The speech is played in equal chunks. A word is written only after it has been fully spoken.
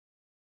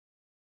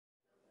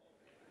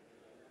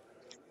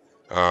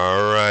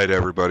All right,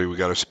 everybody, we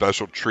got a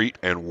special treat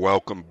and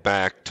welcome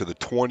back to the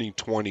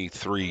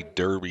 2023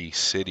 Derby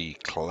City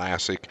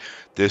Classic.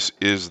 This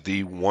is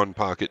the one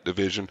pocket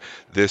division.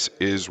 This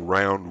is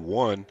round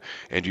one,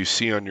 and you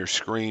see on your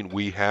screen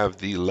we have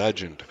the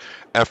legend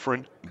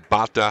Efren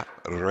Bata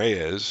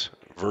Reyes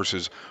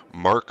versus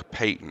Mark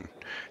Payton.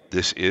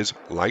 This is,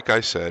 like I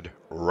said,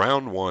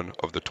 round one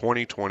of the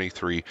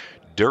 2023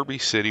 Derby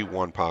City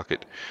one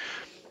pocket,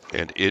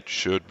 and it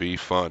should be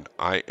fun.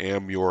 I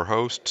am your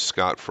host,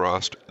 Scott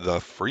Frost, the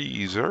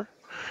Freezer,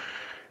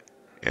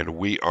 and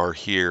we are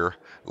here.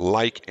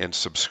 Like and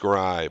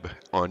subscribe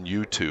on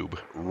YouTube,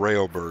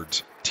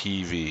 Railbirds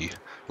TV.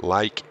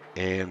 Like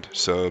and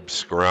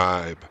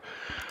subscribe.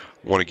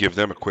 Want to give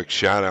them a quick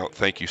shout out.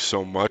 Thank you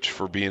so much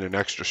for being an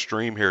extra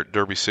stream here at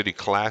Derby City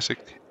Classic.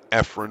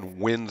 Efren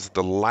wins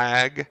the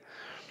lag,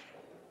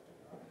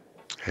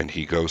 and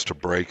he goes to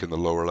break in the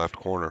lower left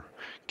corner.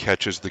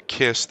 Catches the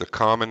kiss, the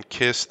common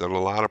kiss that a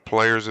lot of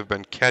players have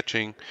been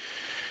catching.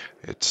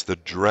 It's the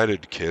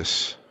dreaded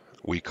kiss,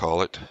 we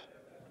call it.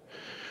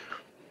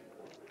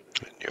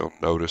 And you'll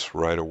notice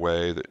right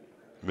away that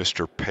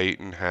Mr.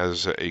 Payton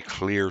has a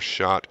clear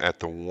shot at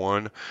the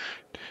one.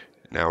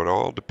 Now it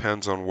all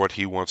depends on what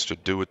he wants to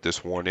do with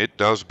this one. It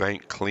does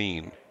bank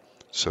clean,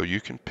 so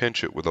you can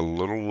pinch it with a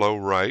little low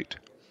right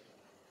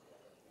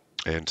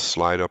and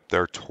slide up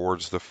there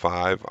towards the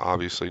 5.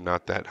 Obviously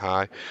not that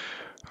high.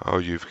 Oh,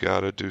 you've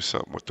got to do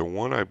something with the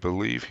 1, I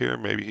believe, here.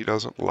 Maybe he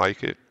doesn't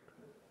like it.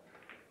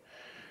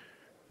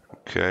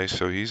 Okay,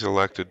 so he's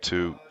elected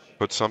to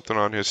put something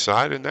on his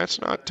side, and that's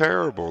not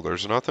terrible.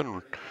 There's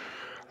nothing,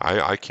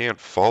 I can't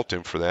fault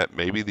him for that.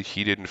 Maybe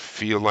he didn't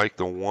feel like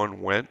the 1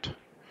 went,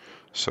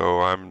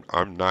 so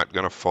I'm not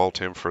going to fault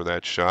him for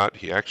that shot.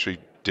 He actually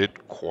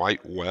did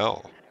quite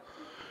well.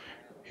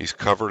 He's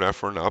covered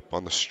Efren up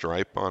on the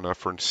stripe on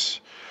Efren's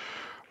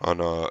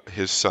on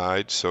his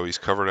side, so he's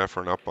covered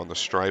Efren up on the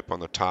stripe on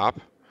the top,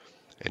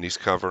 and he's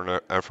covering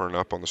Efren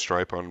up on the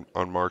stripe on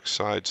Mark's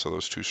side. So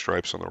those two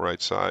stripes on the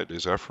right side.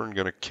 Is Efren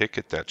going to kick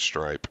at that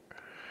stripe?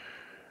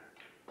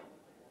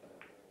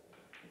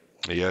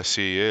 Yes,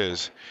 he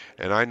is.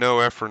 And I know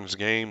Efren's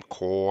game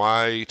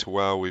quite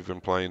well. We've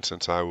been playing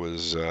since I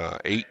was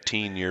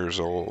 18 years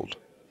old.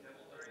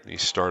 He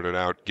started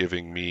out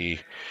giving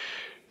me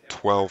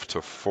 12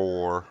 to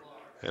 4,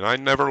 and I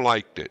never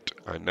liked it.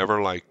 I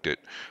never liked it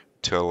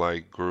till I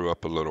grew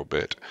up a little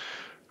bit.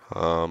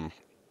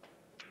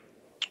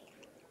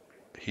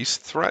 He's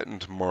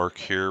threatened Mark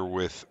here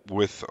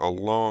with a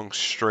long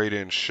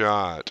straight-in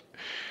shot,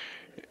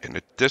 and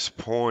at this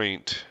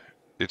point,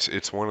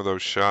 it's one of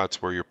those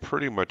shots where you're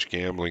pretty much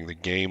gambling the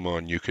game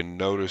on. You can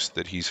notice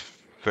that he's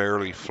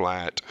fairly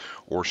flat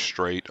or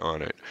straight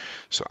on it,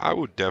 so I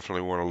would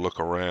definitely want to look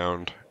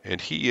around, and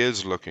he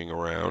is looking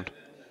around.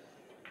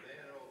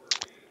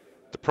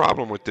 The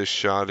problem with this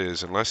shot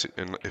is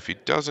if he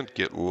doesn't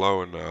get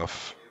low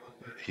enough,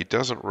 he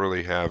doesn't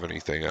really have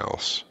anything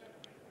else.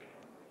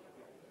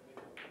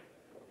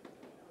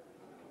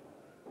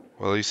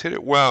 Well, he's hit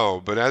it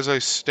well, but as I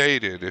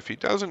stated, if he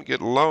doesn't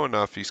get low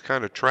enough, he's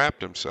kind of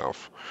trapped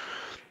himself.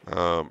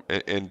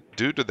 And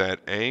due to that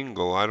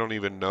angle, I don't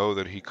even know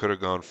that he could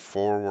have gone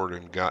forward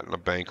and gotten a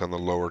bank on the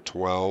lower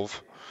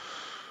 12.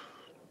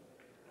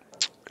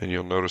 And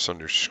you'll notice on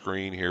your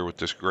screen here with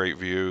this great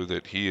view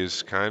that he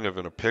is kind of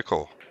in a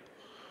pickle.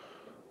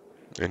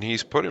 And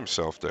he's put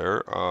himself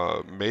there,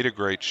 made a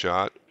great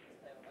shot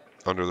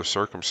under the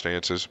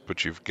circumstances,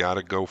 but you've got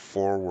to go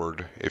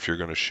forward if you're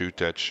going to shoot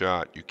that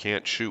shot. You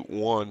can't shoot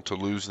 1 to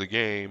lose the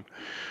game.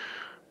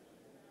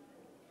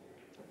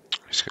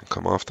 He's going to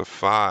come off the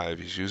 5.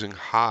 He's using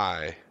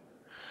high.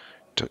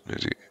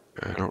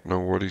 I don't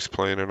know what he's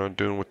planning on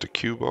doing with the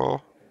cue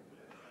ball.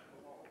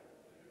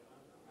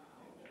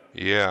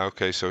 Yeah,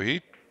 okay, so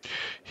he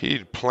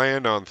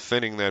planned on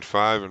thinning that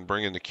 5 and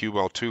bringing the cue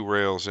ball 2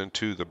 rails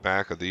into the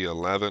back of the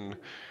 11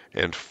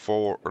 and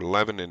 4, or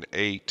 11 and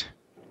 8.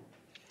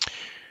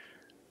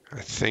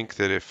 I think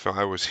that if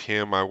I was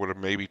him, I would have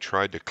maybe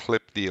tried to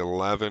clip the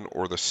 11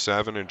 or the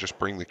 7 and just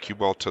bring the cue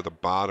ball to the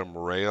bottom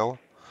rail.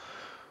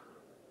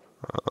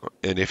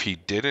 And if he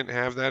didn't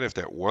have that, if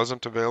that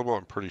wasn't available,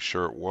 I'm pretty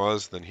sure it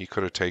was, then he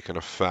could have taken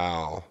a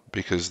foul,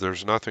 because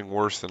there's nothing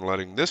worse than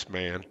letting this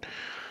man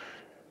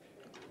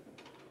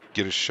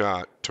get a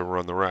shot to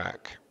run the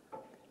rack.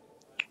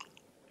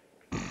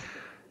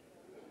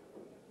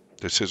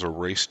 This is a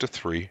race to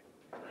 3.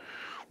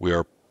 We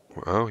are,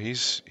 well,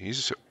 he's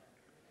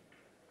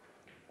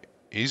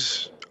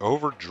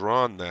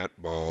overdrawn that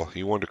ball.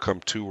 He wanted to come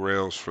 2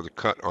 rails for the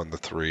cut on the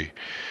 3.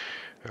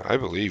 I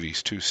believe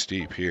he's too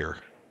steep here.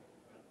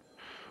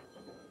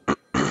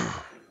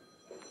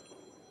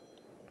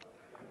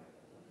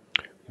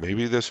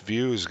 Maybe this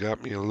view has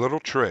got me a little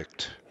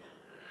tricked.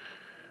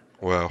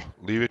 Well,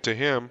 leave it to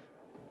him.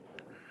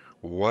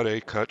 What a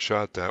cut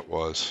shot that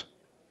was.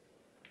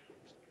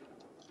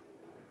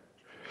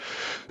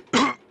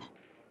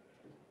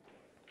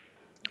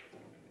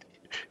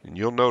 And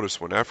you'll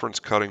notice when Efren's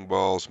cutting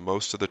balls,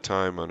 most of the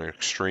time on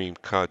extreme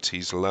cuts,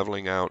 he's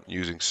leveling out and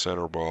using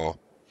center ball.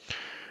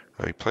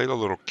 He played a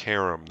little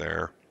carom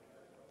there,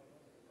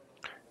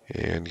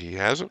 and he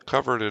hasn't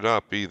covered it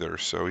up either,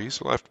 so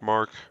he's left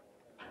Mark.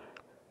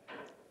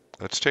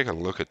 Let's take a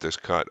look at this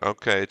cut.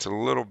 Okay, it's a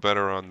little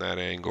better on that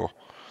angle,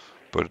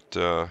 but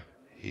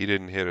he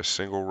didn't hit a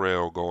single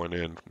rail going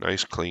in.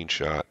 Nice clean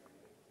shot.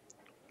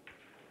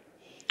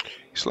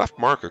 He's left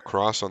Mark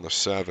across on the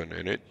 7,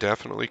 and it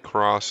definitely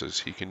crosses.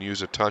 He can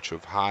use a touch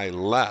of high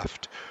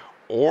left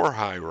or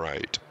high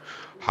right.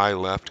 High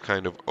left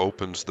kind of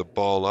opens the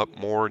ball up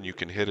more, and you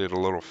can hit it a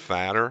little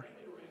fatter.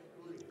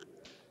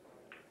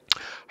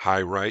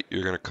 High right,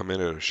 you're going to come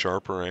in at a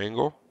sharper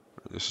angle.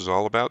 This is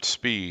all about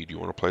speed. You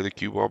want to play the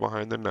cue ball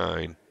behind the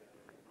 9.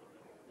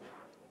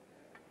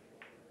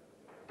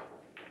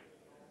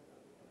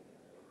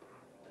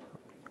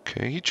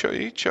 Okay, he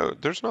chose.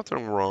 There's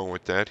nothing wrong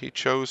with that. He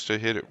chose to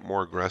hit it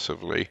more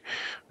aggressively,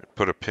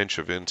 put a pinch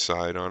of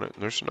inside on it.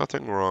 There's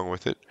nothing wrong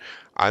with it.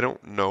 I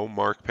don't know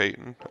Mark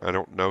Payton. I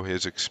don't know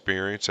his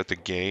experience at the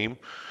game,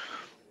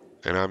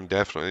 and I'm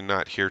definitely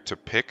not here to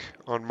pick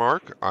on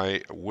Mark.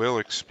 I will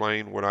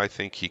explain what I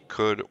think he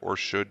could or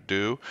should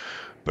do,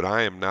 but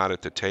I am not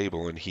at the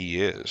table, and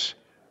he is.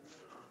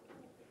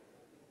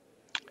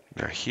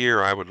 Now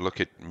here I would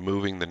look at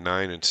moving the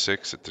 9 and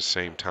 6 at the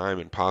same time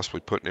and possibly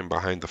putting him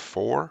behind the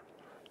 4.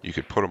 You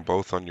could put them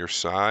both on your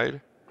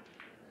side.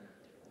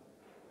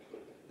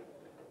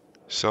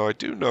 So I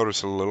do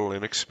notice a little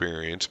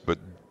inexperience, but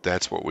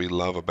that's what we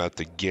love about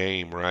the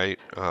game, right?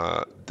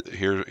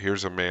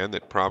 Here's a man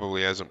that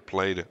probably hasn't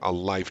played a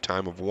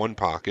lifetime of one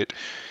pocket,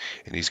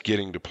 and he's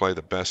getting to play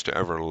the best to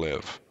ever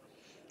live.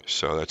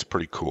 So that's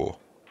pretty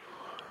cool.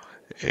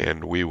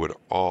 And we would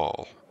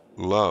all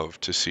love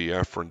to see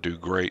Efren do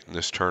great in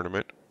this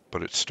tournament,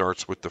 but it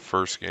starts with the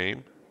first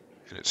game,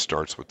 and it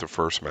starts with the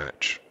first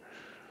match.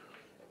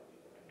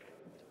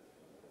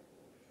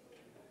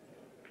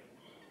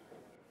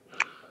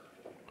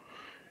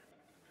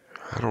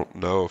 I don't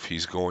know if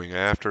he's going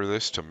after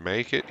this to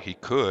make it. He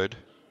could.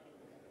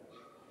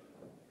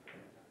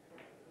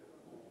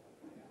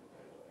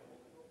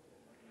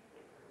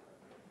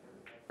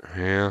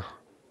 Yeah.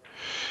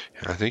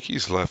 I think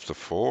he's left the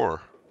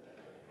 4.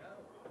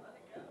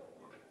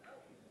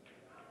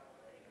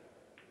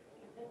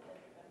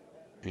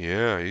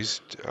 Yeah,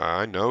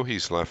 I know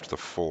he's left the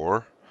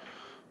 4.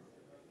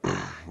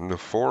 The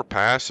 4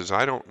 passes.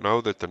 I don't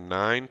know that the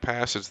 9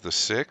 passes the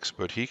 6,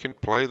 but he can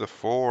play the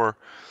 4.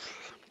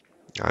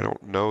 I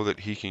don't know that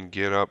he can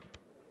get up.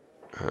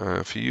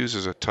 If he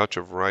uses a touch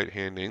of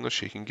right-hand English,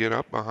 he can get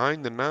up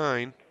behind the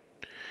 9.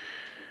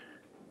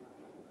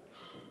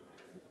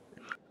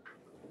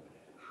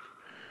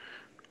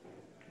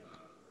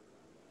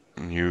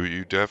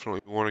 You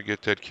definitely want to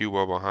get that cue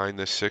ball behind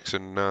the 6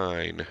 and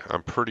 9.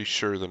 I'm pretty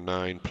sure the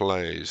 9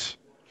 plays.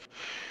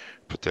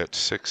 But that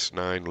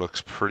 6-9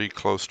 looks pretty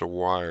close to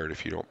wired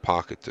if you don't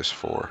pocket this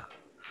 4.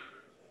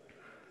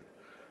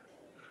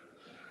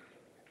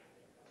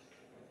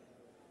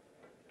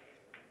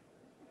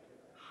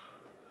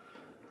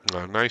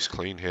 Nice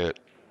clean hit.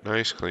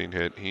 Nice clean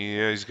hit.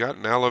 He's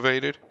gotten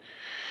elevated.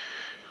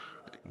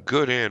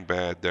 Good and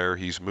bad there.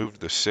 He's moved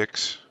the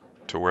 6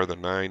 to where the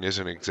 9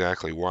 isn't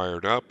exactly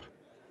wired up.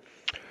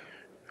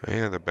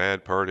 And the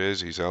bad part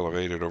is he's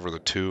elevated over the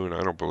 2, and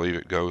I don't believe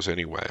it goes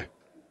anyway.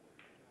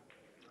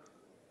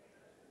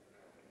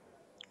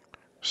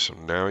 So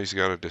now he's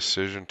got a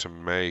decision to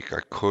make.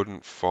 I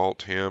couldn't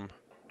fault him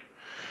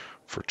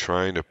for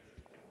trying to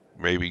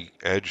maybe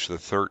edge the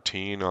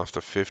 13 off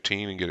the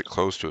 15 and get it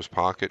close to his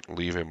pocket and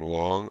leave him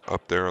long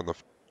up there on the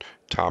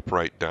top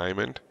right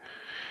diamond.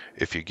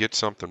 If you get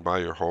something by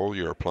your hole,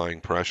 you're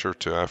applying pressure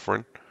to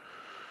Efren.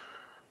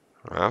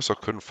 I also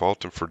couldn't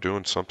fault him for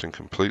doing something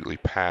completely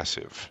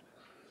passive.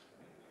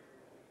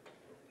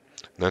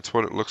 And that's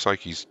what it looks like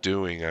he's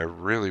doing. I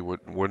really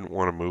wouldn't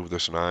want to move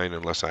this 9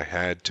 unless I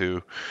had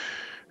to,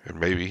 and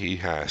maybe he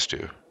has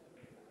to.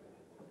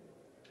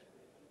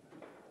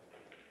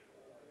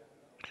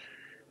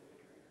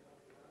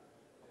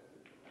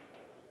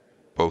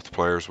 Both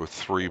players with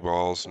 3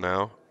 balls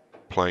now,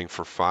 playing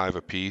for 5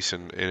 apiece,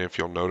 and if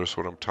you'll notice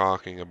what I'm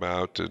talking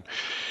about,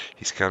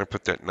 he's kind of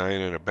put that 9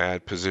 in a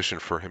bad position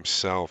for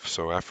himself,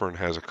 so Efren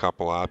has a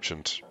couple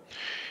options.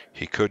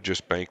 He could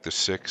just bank the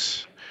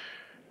 6.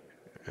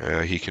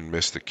 He can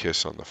miss the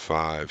kiss on the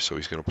 5, so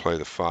he's going to play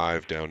the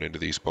 5 down into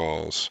these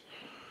balls.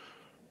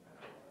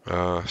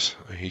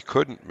 He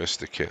couldn't miss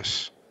the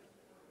kiss.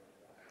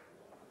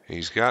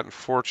 He's gotten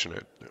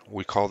fortunate.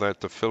 We call that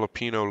the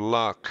Filipino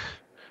luck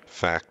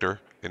factor,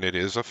 and it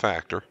is a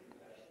factor.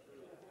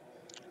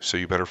 So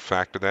you better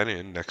factor that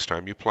in next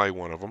time you play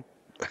one of them.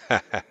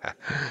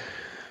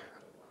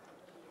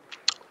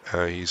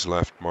 He's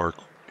left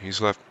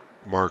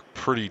Mark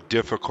pretty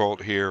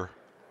difficult here.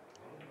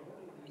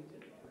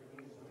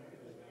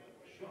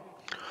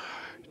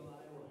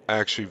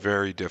 Actually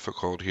very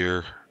difficult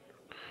here.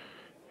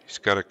 He's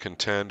got to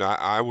contend.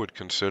 I would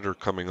consider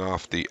coming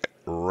off the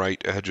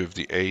right edge of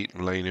the 8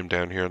 and laying him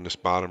down here on this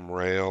bottom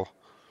rail.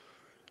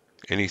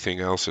 Anything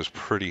else is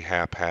pretty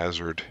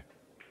haphazard.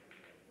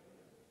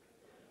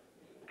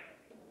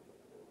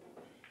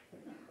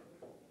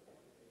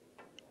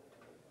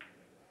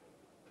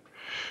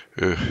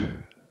 Ugh.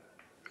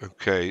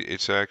 Okay,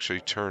 it's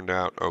actually turned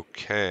out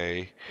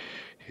okay.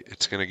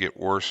 It's going to get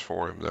worse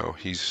for him though.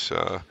 He's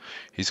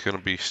going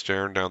to be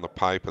staring down the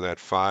pipe of that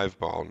 5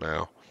 ball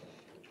now.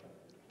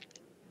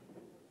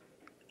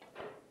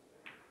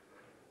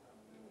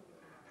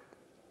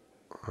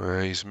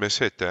 He's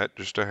mishit that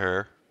just a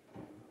hair,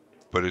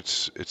 but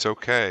it's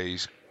okay.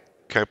 He's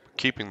kept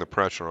keeping the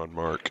pressure on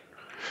Mark.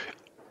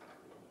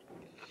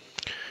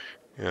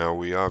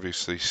 We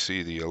obviously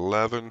see the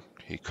 11.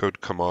 He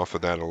could come off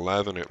of that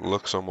 11. It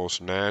looks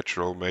almost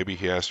natural. Maybe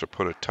he has to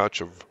put a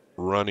touch of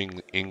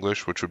running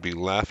English, which would be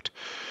left,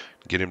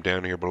 get him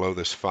down here below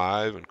this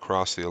 5 and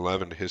cross the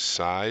 11 to his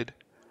side.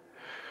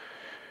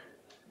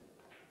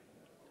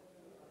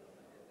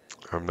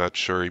 I'm not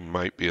sure. He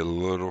might be a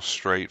little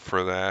straight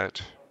for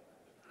that.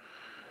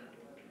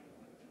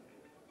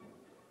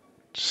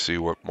 See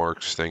what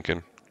Mark's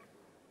thinking.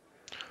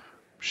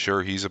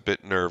 Sure, he's a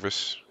bit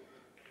nervous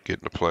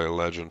getting to play a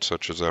legend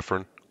such as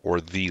Efren, or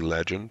the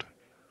legend.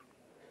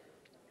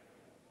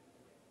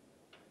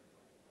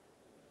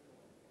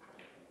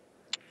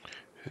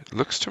 It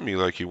looks to me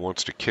like he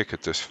wants to kick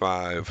at this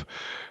 5.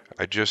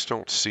 I just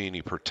don't see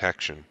any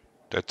protection.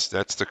 That's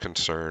the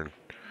concern.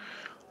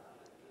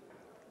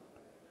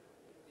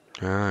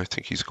 I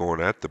think he's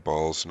going at the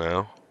balls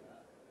now.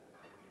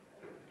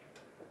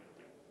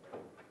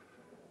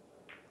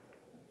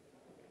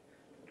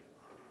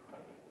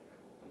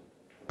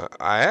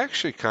 I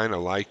actually kind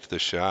of liked the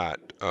shot.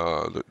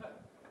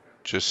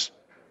 Just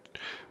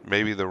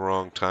maybe the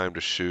wrong time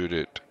to shoot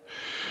it.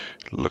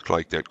 Looked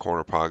like that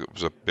corner pocket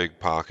was a big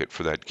pocket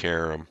for that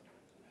carom.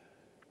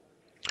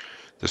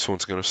 This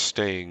one's going to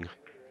sting.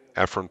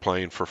 Efren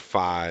playing for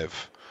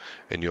 5.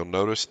 And you'll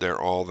notice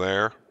they're all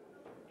there.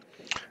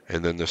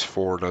 And then this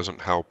 4 doesn't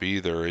help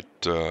either.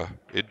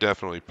 It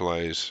definitely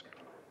plays.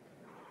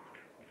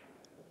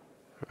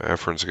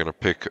 Efren's going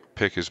to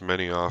pick as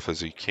many off as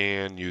he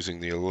can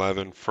using the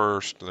 11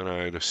 first. Then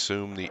I'd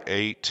assume the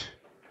 8.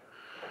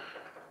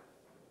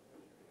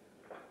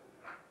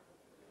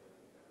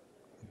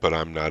 But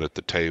I'm not at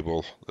the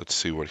table. Let's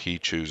see what he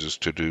chooses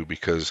to do,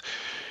 because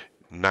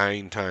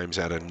 9 times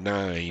out of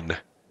 9,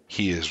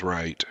 he is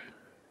right.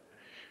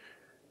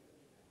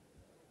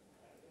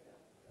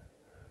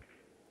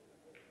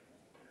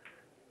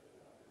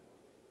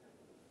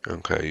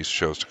 Okay, he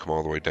chose to come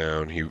all the way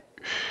down.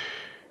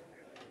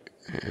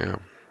 Yeah,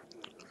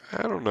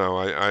 I don't know.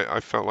 I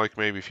felt like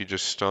maybe if he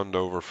just stunned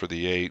over for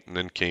the 8 and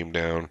then came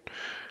down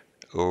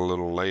a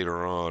little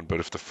later on.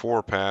 But if the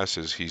 4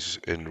 passes, he's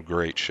in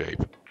great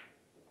shape.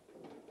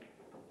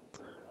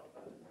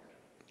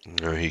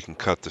 He can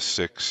cut the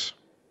 6.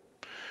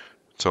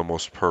 It's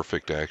almost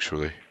perfect,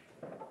 actually.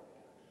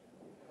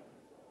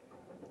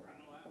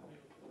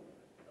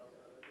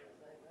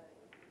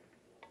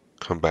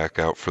 Come back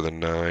out for the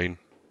 9.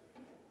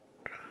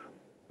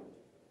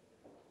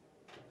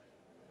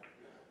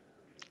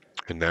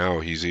 And now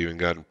he's even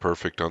gotten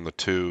perfect on the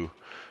 2,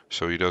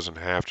 so he doesn't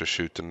have to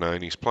shoot the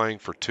 9. He's playing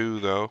for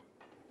 2, though.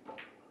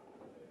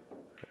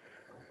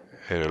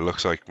 And it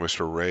looks like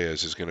Mr.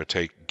 Reyes is going to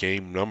take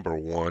game number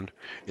 1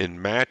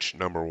 in match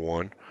number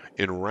 1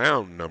 in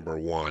round number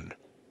 1.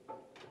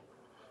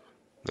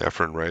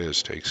 Efren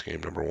Reyes takes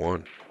game number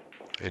 1.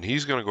 And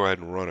he's going to go ahead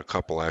and run a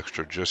couple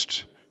extra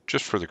just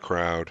for the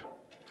crowd.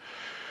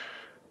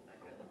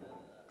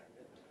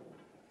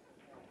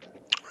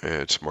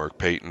 It's Mark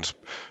Payton's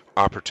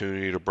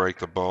opportunity to break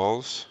the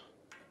balls.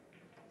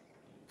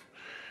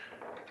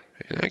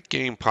 And that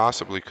game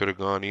possibly could have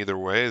gone either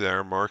way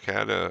there. Mark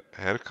had a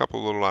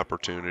couple little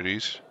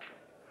opportunities.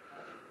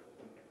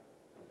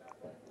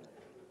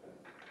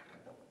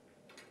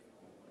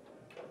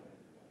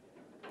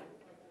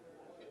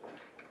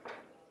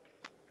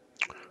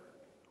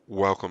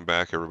 Welcome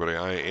back, everybody.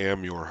 I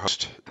am your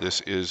host.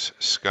 This is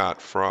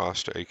Scott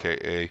Frost,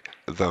 aka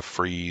The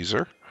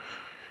Freezer,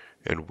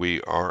 and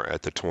we are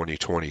at the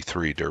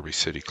 2023 Derby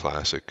City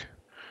Classic,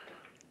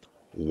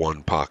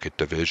 one pocket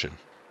division.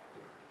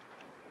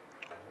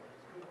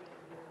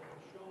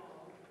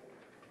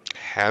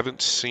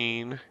 Haven't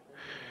seen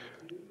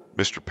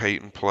Mr.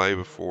 Payton play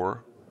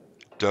before.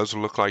 Does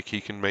look like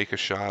he can make a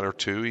shot or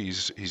two.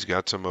 He's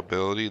got some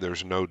ability,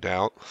 there's no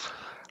doubt.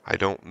 I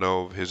don't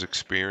know of his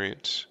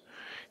experience.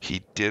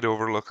 He did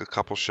overlook a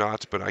couple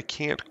shots, but I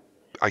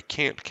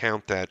can't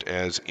count that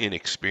as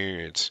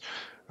inexperience.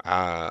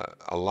 A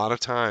lot of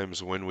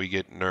times when we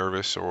get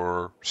nervous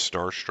or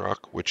starstruck,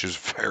 which is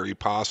very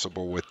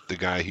possible with the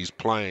guy he's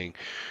playing,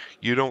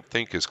 you don't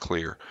think as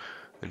clear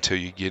until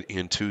you get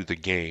into the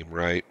game,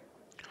 right?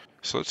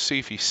 So let's see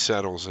if he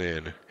settles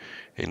in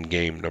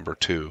game number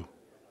 2.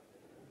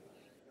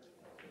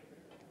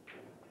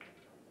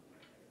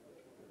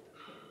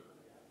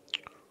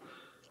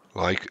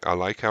 I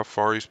like how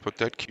far he's put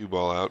that cue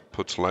ball out,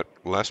 puts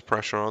less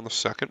pressure on the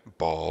second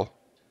ball.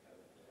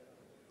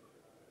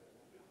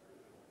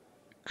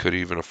 Could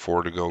even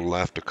afford to go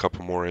left a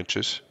couple more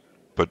inches.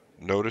 But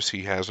notice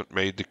he hasn't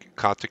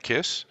caught the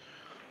kiss.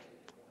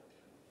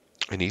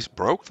 And he's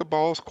broke the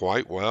balls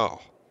quite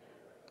well.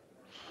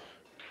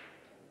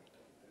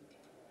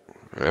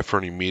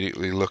 Efren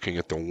immediately looking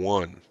at the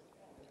 1.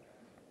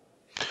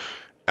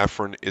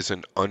 Efren is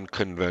an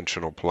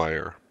unconventional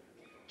player.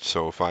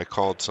 So if I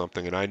called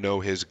something, and I know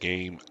his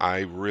game, I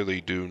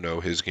really do know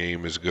his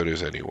game as good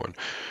as anyone.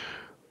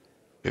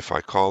 If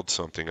I called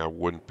something, I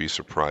wouldn't be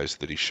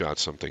surprised that he shot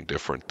something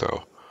different,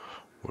 though.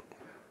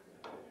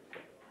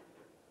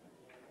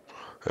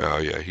 Oh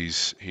yeah,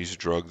 he's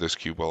drugged this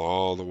cue ball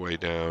all the way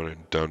down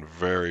and done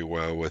very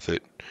well with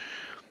it.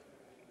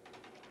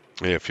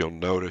 And if you'll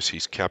notice,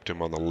 he's kept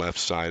him on the left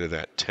side of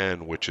that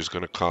 10, which is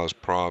going to cause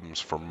problems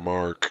for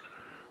Mark.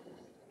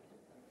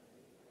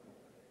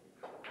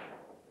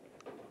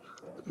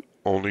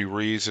 Only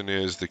reason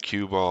is the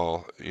cue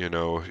ball,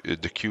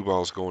 the cue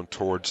ball's going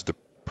towards the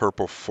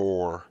purple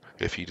 4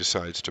 if he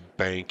decides to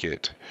bank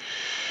it.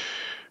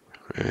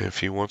 If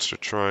he wants to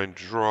try and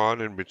draw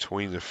it in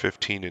between the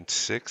 15 and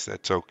 6,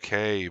 that's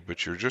okay,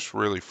 but you're just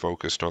really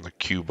focused on the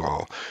cue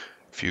ball.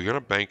 If you're going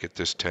to bank at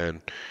this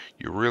 10,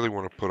 you really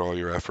want to put all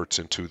your efforts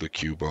into the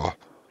cue ball.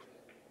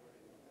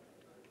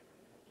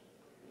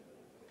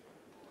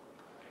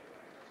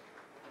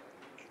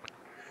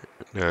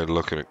 Now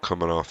looking at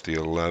coming off the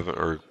 11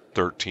 or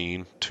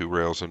 13, 2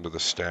 rails into the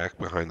stack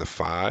behind the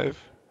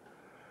 5.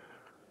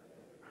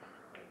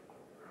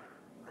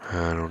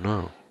 I don't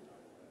know.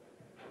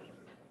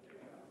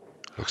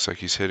 Looks like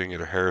he's hitting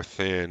it a hair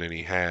thin, and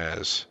he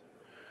has.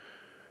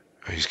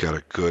 He's got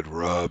a good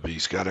rub.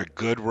 He's got a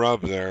good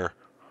rub there.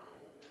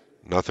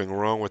 Nothing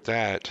wrong with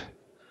that.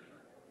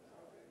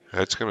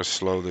 That's going to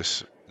slow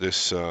this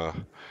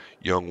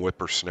young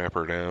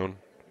whippersnapper down,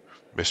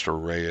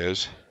 Mr.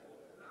 Reyes.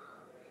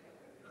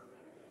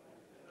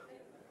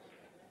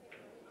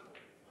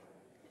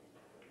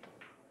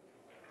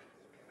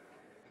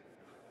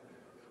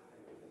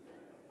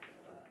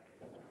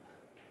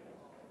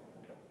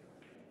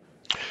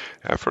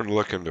 Efren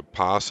looking to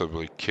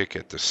possibly kick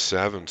at the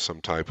 7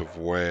 some type of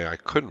way. I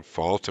couldn't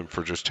fault him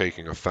for just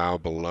taking a foul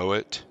below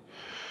it.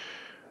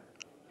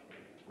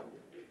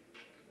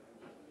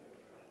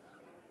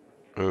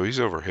 Oh, he's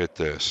overhit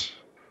this.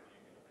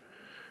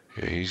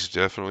 Yeah, he's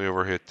definitely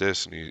overhit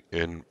this,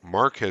 and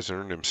Mark has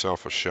earned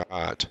himself a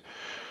shot.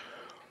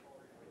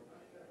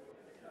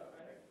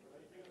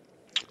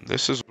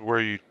 This is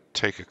where you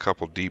take a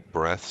couple deep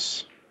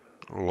breaths,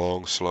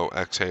 long, slow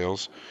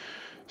exhales,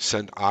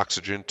 send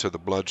oxygen to the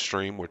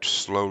bloodstream, which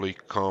slowly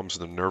calms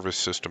the nervous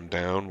system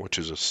down, which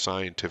is a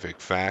scientific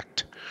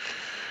fact.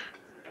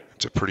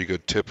 It's a pretty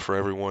good tip for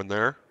everyone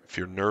there. If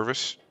you're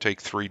nervous,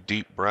 take 3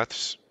 deep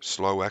breaths,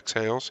 slow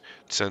exhales,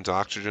 it sends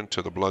oxygen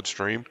to the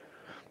bloodstream,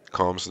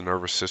 calms the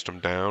nervous system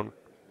down.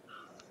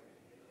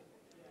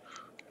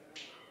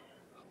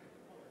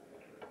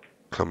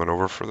 Coming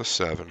over for the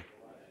 7.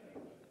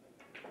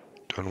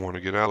 Doesn't want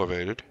to get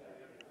elevated.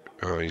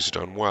 He's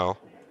done well.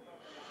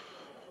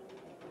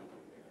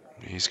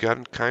 He's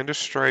gotten kind of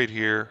straight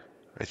here.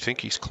 I think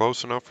he's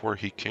close enough where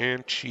he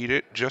can cheat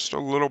it just a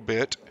little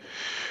bit.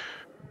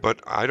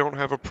 But I don't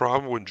have a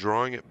problem with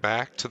drawing it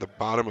back to the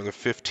bottom of the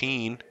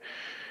 15.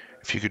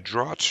 If you could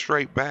draw it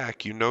straight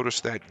back, you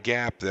notice that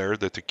gap there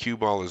that the cue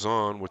ball is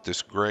on with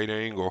this great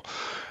angle.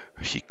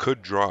 He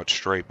could draw it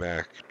straight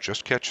back.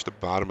 Just catch the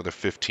bottom of the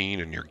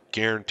 15 and you're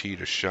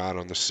guaranteed a shot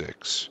on the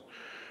 6.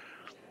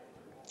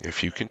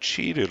 If you can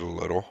cheat it a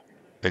little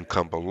and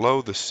come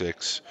below the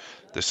 6,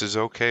 this is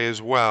okay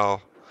as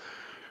well,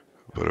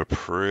 but a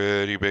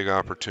pretty big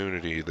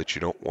opportunity that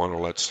you don't want to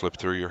let slip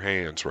through your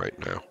hands right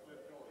now.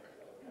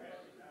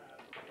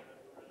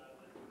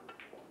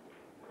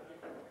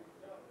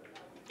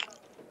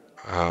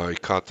 He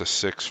caught the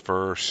 6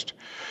 first.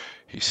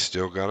 He's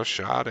still got a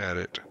shot at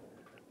it.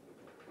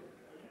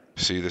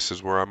 See, this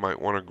is where I might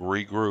want to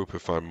regroup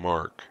if I'm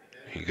Mark.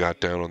 He got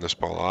down on this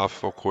ball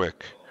awful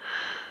quick.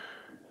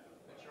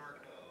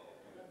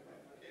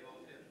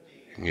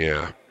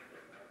 Yeah.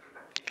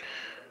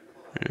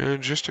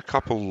 And just a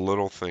couple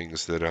little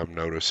things that I'm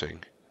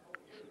noticing.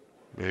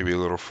 Maybe a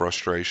little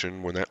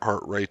frustration when that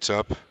heart rate's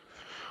up.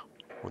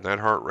 When that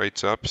heart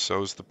rate's up,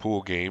 so's the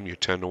pool game. You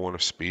tend to want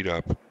to speed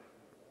up.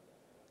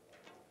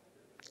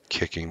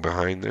 Kicking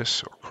behind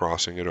this or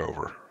crossing it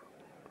over.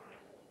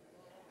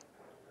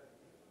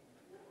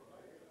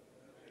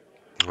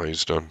 Oh,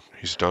 he's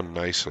done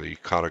nicely. He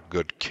caught a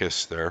good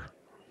kiss there.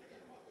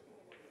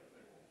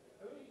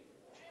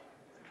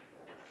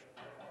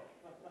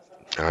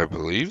 I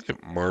believe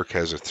that Mark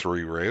has a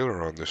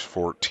 3-railer on this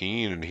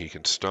 14 and he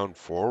can stun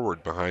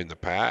forward behind the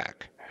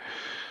pack.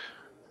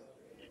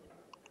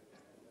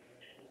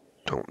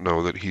 Don't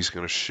know that he's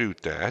going to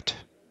shoot that.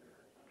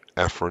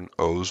 Efren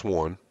owes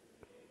 1.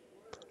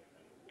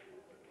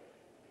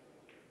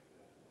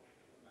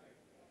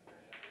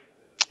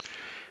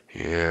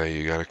 Yeah,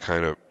 you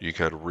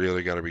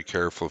really got to be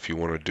careful if you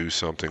want to do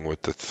something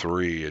with the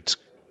 3.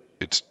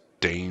 It's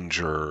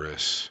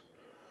dangerous.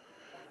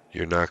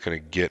 You're not going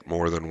to get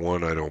more than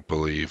 1, I don't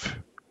believe.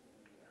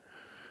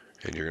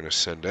 And you're going to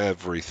send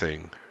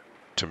everything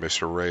to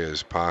Mr.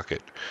 Reyes'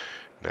 pocket.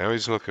 Now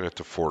he's looking at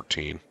the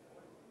 14.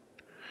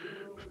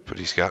 But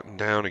he's gotten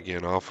down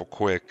again awful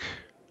quick.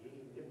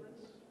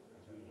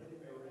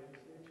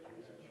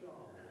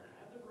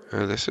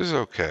 This is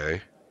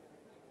okay.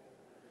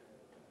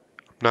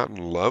 I'm not in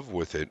love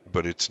with it,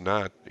 but it's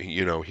not,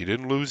 he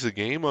didn't lose the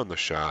game on the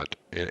shot,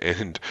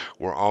 and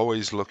we're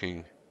always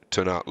looking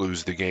to not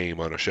lose the game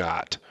on a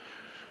shot.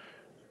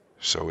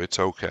 So it's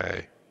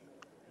okay.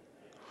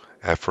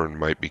 Efren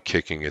might be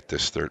kicking at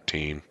this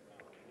 13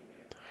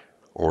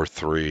 or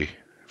 3.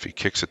 If he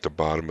kicks at the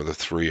bottom of the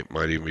 3, it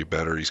might even be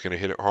better. He's going to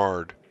hit it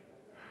hard.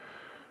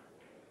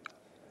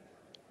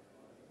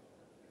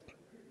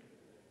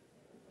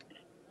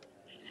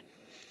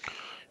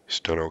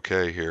 He's done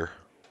okay here.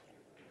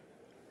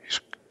 He's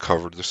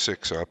covered the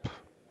 6 up.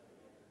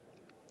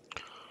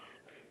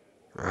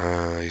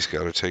 He's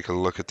got to take a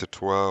look at the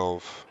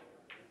 12.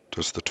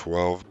 Does the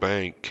 12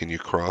 bank? Can you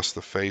cross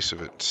the face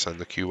of it and send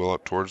the cue ball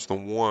up towards the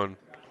 1?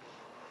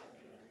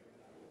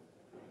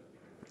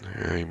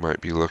 Yeah, he might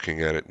be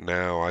looking at it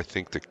now. I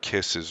think the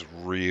kiss is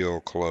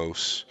real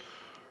close.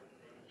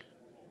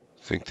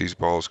 I think these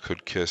balls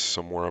could kiss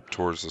somewhere up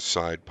towards the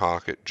side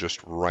pocket,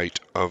 just right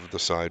of the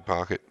side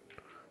pocket.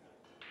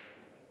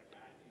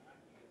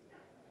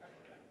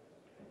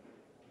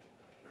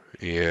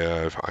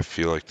 Yeah, I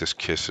feel like this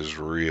kiss is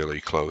really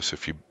close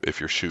if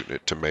you're shooting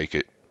it to make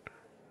it.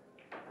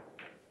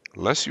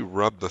 Unless you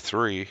rub the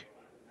 3.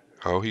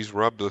 Oh, he's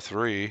rubbed the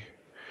 3.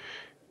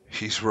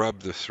 He's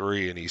rubbed the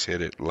 3 and he's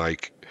hit it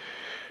like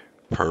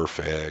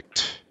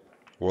perfect.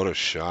 What a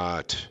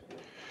shot.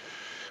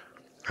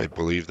 I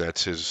believe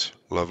that's his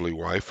lovely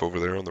wife over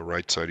there on the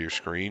right side of your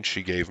screen.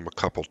 She gave him a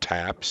couple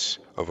taps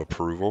of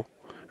approval,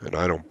 and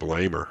I don't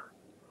blame her.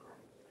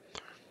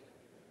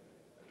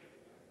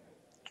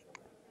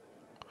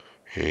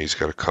 He's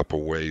got a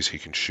couple ways he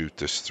can shoot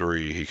this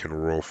 3. He can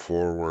roll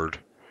forward.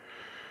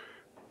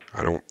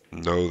 I don't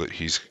know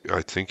that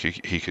I think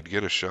he could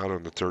get a shot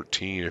on the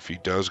 13 if he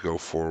does go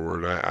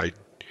forward. I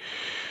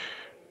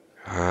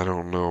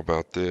don't know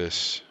about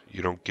this.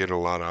 You don't get a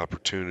lot of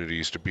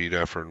opportunities to beat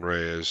Efren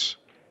Reyes.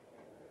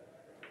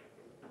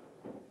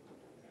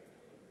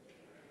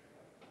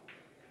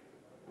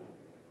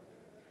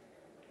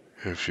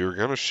 If you're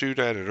going to shoot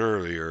at it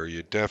earlier,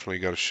 you definitely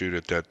got to shoot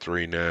at that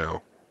 3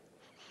 now.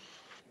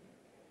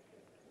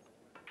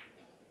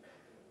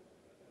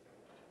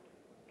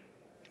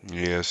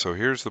 Yeah, so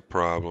here's the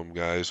problem,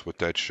 guys, with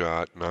that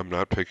shot, and I'm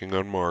not picking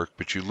on Mark,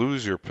 but you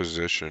lose your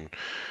position.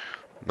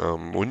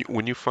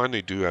 When you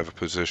finally do have a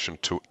position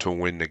to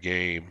win the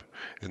game,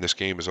 and this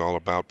game is all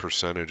about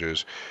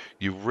percentages,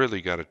 you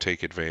really got to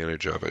take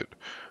advantage of it.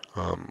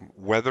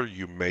 Whether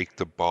you make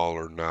the ball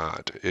or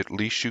not, at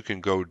least you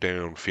can go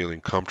down feeling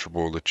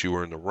comfortable that you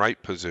were in the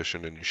right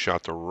position and you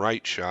shot the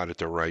right shot at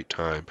the right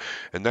time.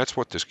 And that's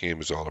what this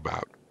game is all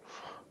about.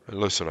 And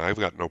listen, I've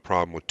got no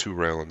problem with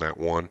 2-railing that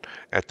 1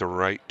 at the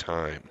right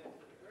time.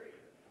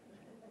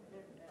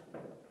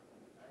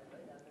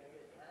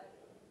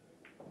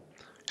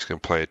 He's going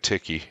to play a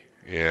ticky.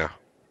 Yeah.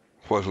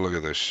 Look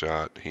at this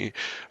shot.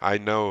 I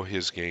know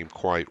his game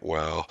quite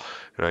well,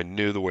 and I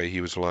knew the way he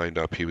was lined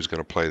up, he was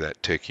going to play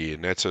that ticky,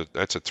 and that's a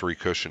 3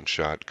 cushion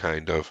shot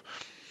kind of,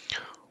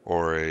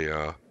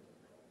 or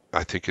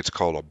I think it's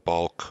called a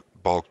bulk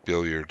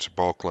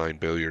line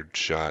billiard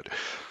shot.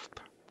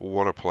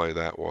 What a play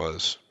that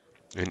was.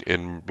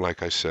 And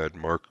like I said,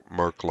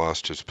 Mark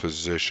lost his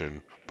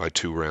position by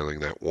 2-railing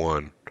that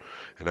 1,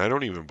 and I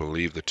don't even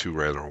believe the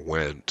 2-railer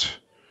went.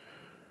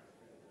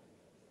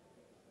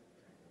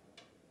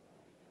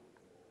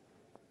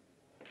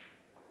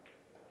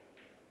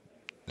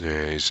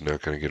 Yeah, he's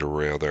not going to get a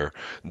rail there.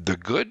 The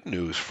good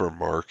news for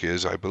Mark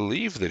is I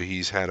believe that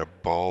he's had a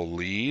ball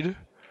lead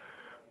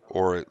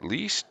or at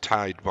least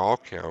tied ball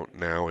count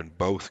now in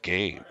both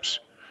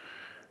games.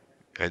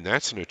 And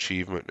that's an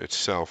achievement in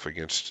itself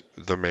against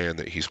the man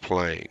that he's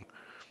playing.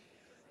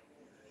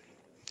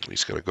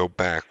 He's going to go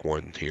back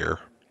 1 here.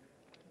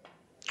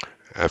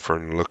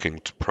 Efren looking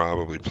to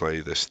probably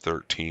play this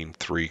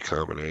 13-3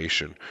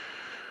 combination.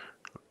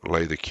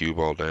 Lay the cue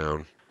ball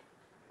down.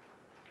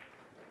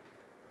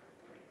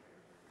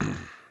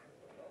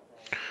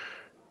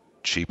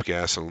 Cheap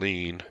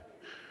gasoline.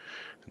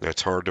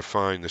 That's hard to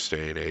find this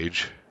day and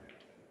age.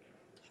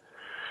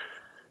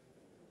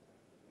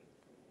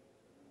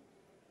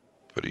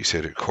 But he's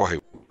hit it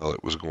quite well.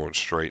 It was going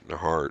straight in the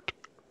heart.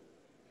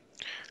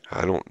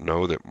 I don't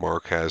know that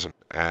Mark has an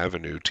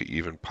avenue to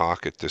even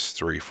pocket this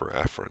 3 for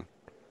Efren.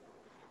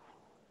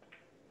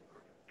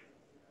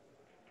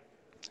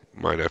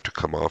 Might have to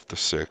come off the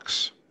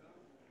 6.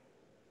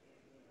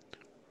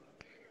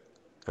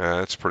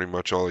 That's pretty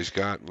much all he's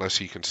got, unless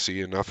he can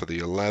see enough of the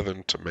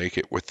 11 to make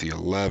it with the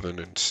 11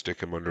 and stick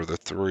him under the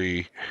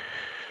 3.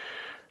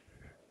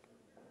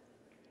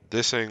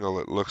 This angle,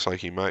 it looks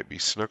like he might be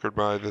snookered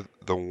by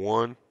the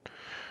 1.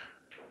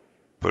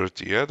 But at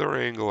the other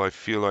angle, I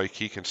feel like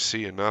he can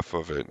see enough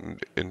of it,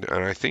 and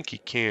I think he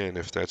can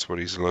if that's what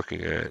he's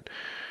looking at.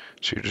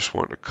 So you just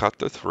want to cut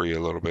the 3 a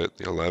little bit.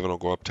 The 11 will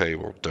go up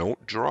table.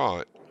 Don't draw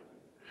it.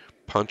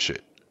 Punch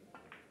it.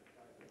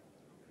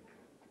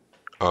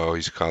 Oh,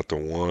 he's caught the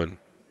 1.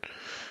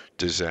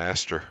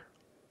 Disaster.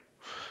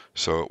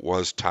 So it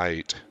was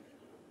tight.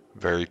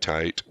 Very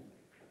tight.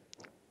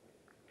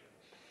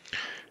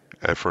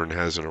 Efren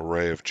has an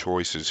array of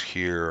choices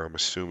here. I'm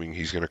assuming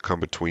he's going to come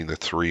between the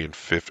 3 and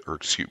 5, or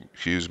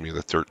excuse me,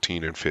 the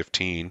 13 and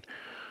 15.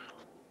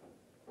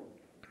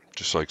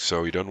 Just like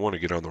so. He doesn't want to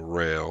get on the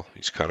rail.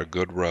 He's got a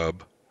good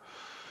rub.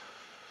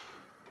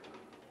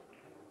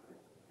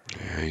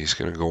 Yeah, he's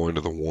going to go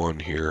into the 1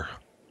 here.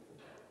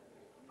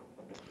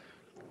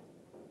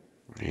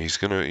 He's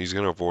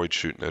gonna avoid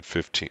shooting that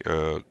 15,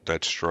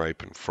 that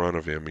stripe in front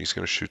of him. He's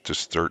gonna shoot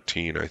this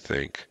 13, I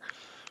think.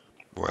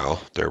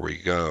 Well, there we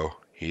go.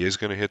 He is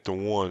gonna hit the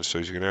 1, so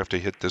he's gonna have to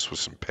hit this with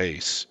some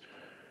pace.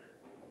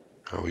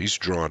 Oh, he's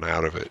drawn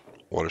out of it.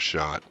 What a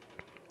shot.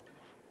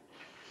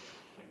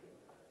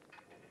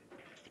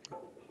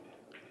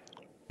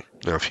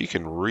 Now, if he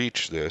can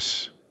reach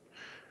this,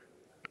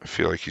 I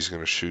feel like he's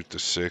gonna shoot the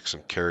 6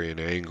 and carry an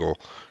angle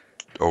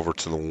over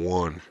to the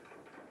 1.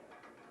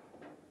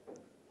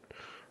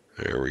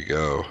 There we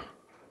go.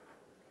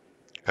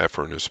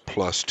 Efren is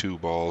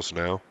 +2 balls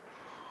now.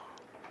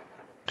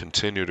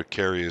 Continue to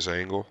carry his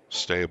angle.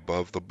 Stay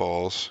above the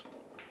balls.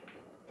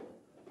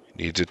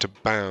 Needs it to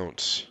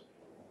bounce.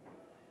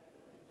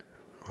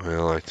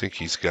 Well, I think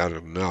he's got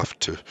enough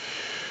to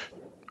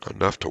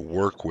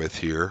work with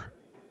here.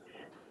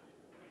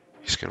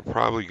 He's going to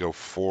probably go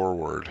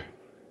forward.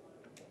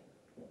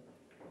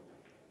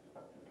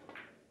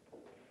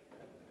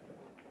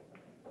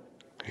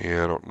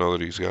 Yeah, I don't know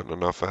that he's gotten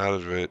enough out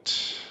of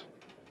it.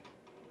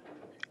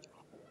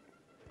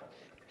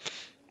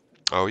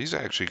 Oh, he's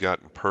actually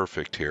gotten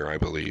perfect here, I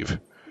believe.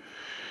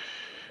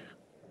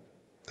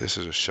 This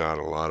is a shot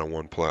a lot of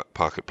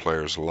one-pocket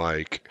players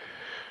like.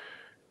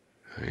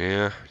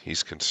 Yeah,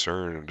 he's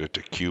concerned that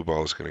the cue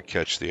ball is going to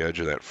catch the edge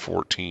of that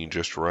 14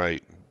 just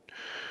right.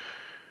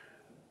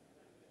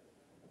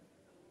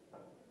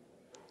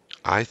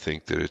 I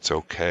think that it's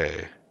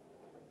okay.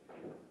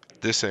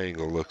 This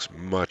angle looks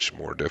much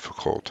more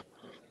difficult.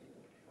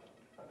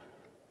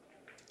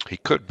 He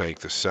could bank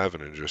the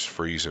 7 and just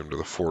freeze him to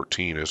the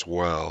 14 as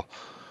well.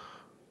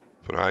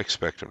 But I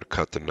expect him to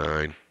cut the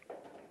 9.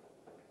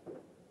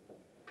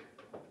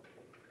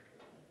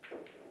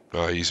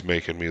 Oh, he's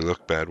making me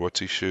look bad. What's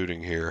he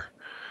shooting here?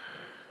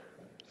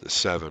 The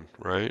 7,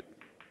 right?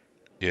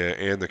 Yeah,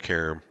 and the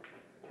carom.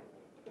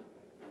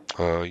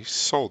 He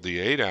sold the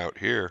 8 out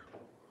here.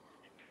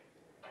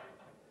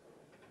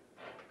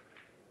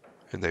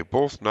 And they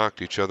both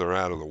knocked each other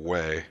out of the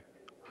way.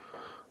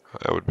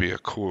 That would be a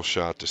cool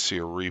shot to see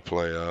a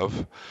replay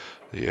of.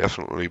 They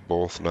definitely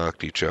both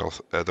knocked each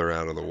other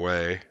out of the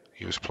way.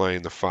 He was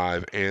playing the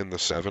 5 and the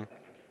 7.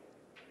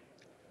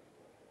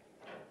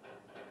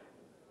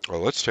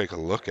 Well, let's take a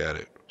look at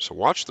it. So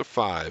watch the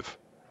 5.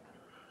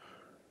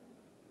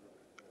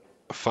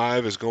 The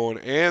 5 is going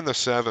and the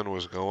 7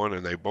 was going,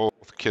 and they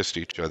both kissed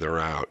each other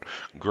out.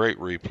 Great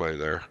replay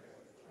there.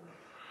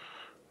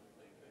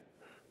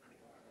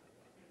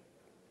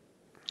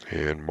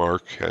 And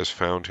Mark has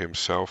found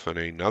himself in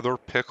another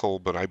pickle,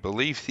 but I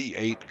believe the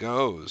 8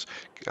 goes.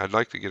 I'd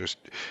like to get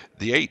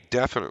the 8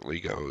 definitely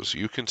goes.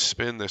 You can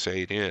spin this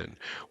 8 in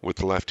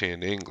with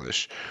left-hand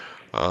English.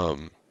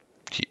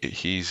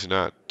 He's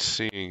not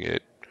seeing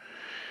it,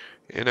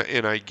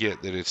 and I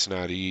get that it's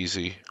not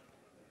easy,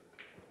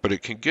 but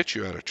it can get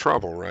you out of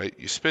trouble, right?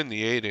 You spin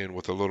the 8 in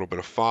with a little bit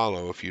of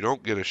follow. If you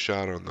don't get a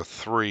shot on the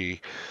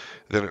 3,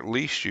 then at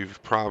least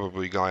you've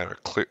probably got a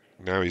clear.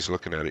 Now he's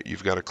looking at it.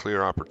 You've got a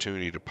clear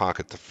opportunity to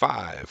pocket the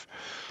 5.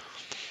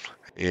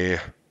 Yeah,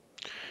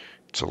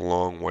 it's a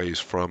long ways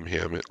from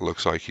him. It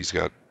looks like he's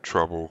got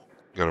trouble.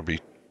 Going to be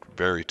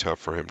very tough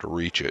for him to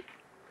reach it.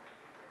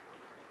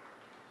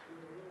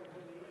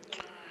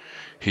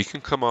 He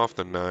can come off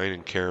the 9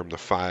 and carry him the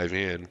 5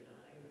 in.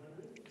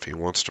 If he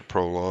wants to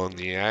prolong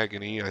the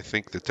agony, I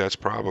think that that's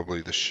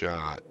probably the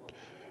shot.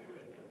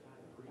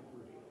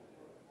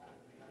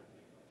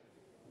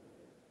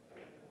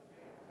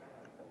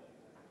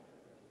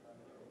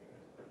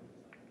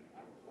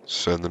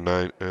 Send the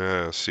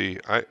 9. See,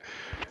 I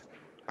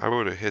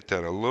would have hit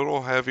that a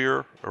little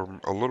heavier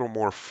or a little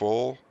more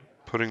full,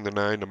 putting the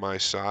 9 to my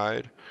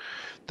side.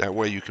 That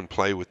way you can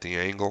play with the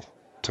angle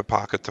to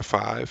pocket the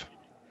 5.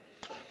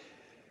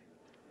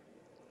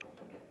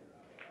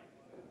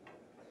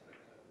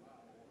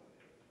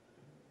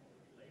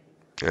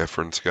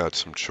 Efren's got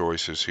some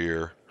choices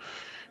here.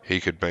 He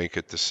could bank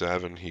at the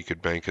 7. He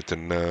could bank at the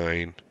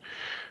 9.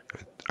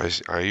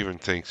 I even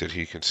think that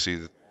he can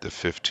see the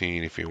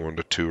 15 if he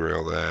wanted to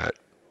 2-rail that.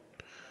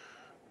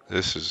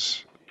 This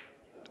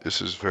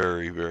is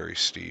very, very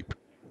steep.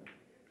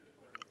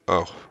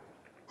 Oh,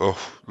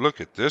 look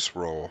at this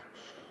roll.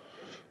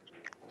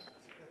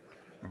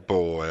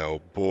 Boy,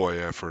 oh boy,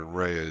 Efren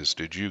Reyes,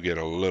 did you get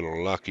a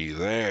little lucky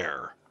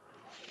there?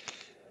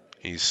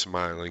 He's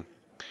smiling.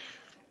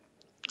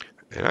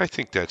 And I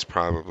think that's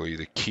probably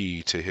the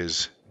key to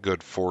his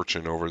good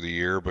fortune over the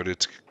year, but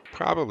it's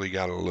probably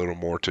got a little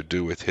more to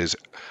do with his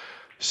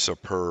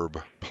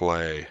superb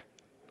play.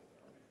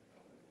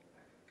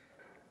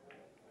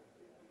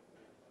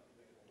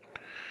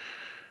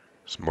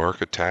 Is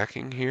Mark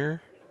attacking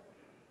here?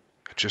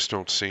 I just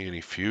don't see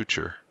any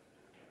future.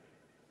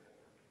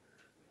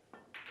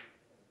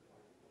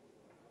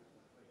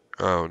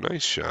 Oh,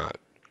 nice shot.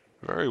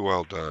 Very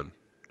well done.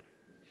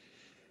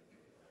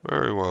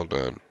 Very well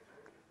done.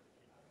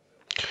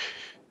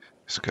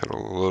 It's got a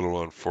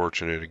little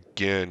unfortunate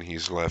again.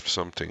 He's left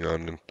something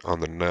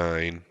on the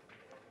 9.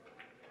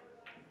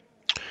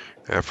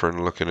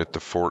 Efren looking at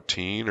the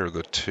 14 or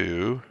the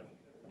 2.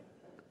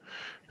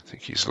 I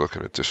think he's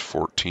looking at this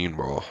 14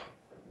 ball.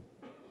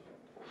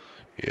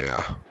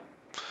 Yeah.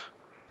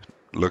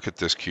 Look at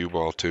this cue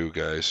ball too,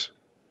 guys.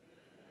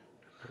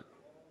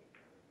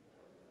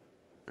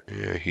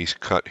 Yeah, he's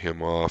cut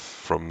him off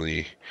from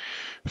the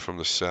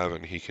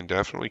 7. He can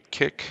definitely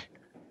kick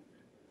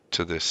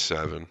to this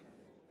 7.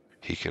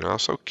 He can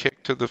also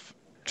kick to the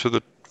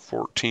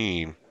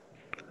 14.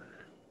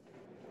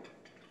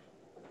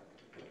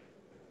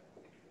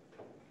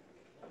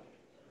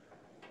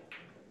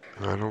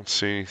 I don't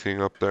see anything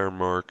up there,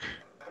 Mark.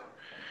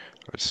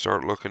 I'd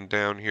start looking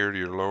down here to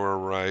your lower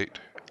right.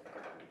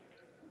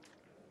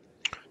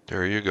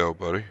 There you go,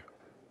 buddy.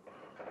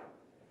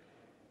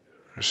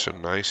 Just a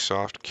nice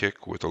soft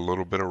kick with a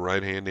little bit of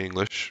right-hand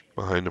English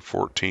behind the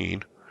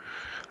 14.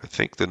 I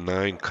think the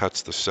 9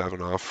 cuts the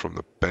 7 off from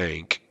the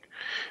bank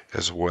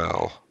as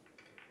well.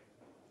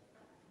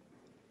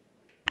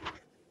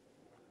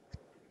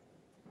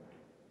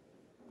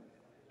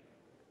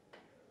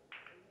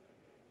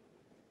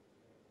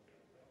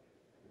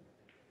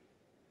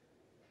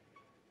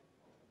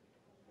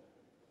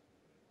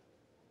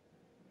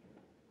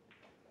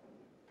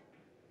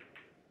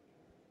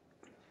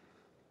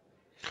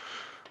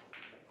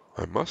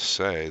 I must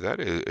say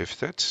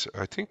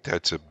I think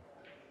that's an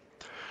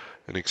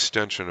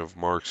extension of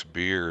Mark's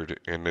beard,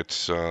 and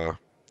it's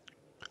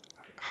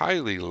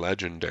highly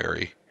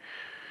legendary.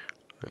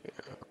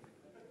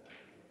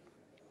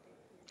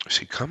 Is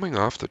he coming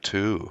off the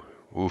 2?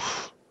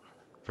 Oof,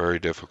 very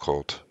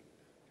difficult.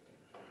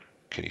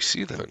 Can you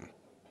see that?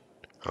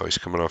 Oh, he's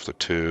coming off the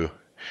 2.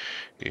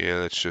 Yeah,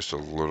 that's just a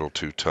little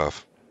too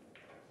tough.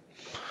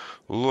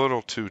 A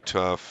little too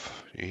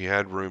tough. He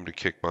had room to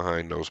kick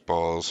behind those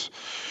balls.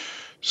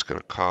 It's going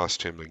to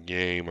cost him the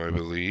game, I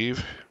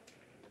believe.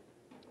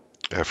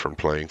 Efren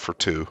playing for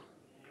 2.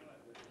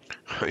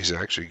 He's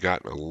actually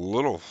gotten a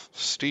little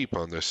steep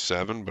on this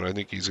 7, but I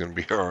think he's going to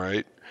be all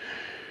right.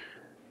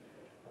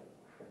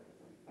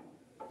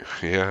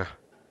 Yeah.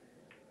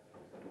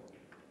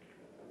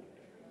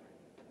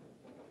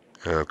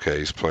 Okay,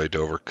 he's played to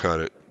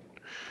overcut it.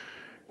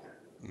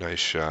 Nice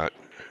shot.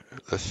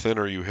 The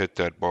thinner you hit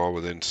that ball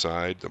with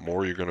inside, the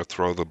more you're going to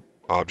throw the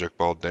object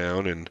ball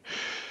down, and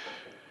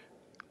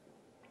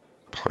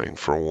playing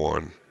for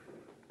 1.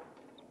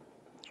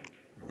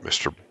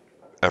 Mr.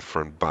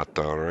 Efren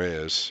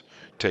Reyes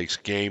takes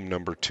game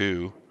number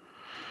 2.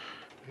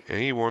 And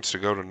he wants to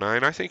go to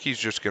 9. I think he's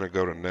just going to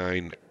go to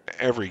 9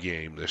 every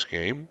game this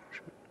game.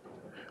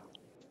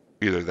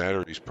 Either that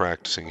or he's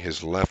practicing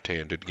his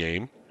left-handed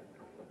game.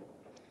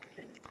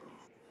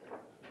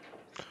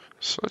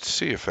 So let's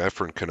see if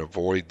Efren can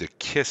avoid the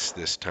kiss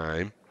this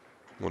time.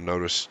 We'll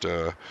notice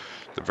the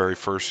very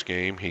first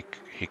game he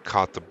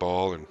caught the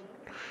ball and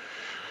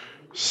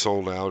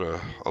sold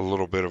out a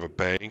little bit of a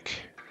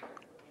bank.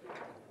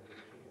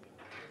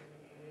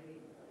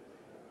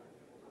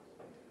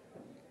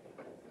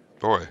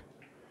 Boy,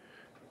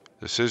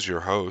 this is your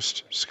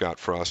host, Scott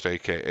Frost,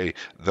 a.k.a.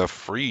 The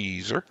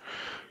Freezer.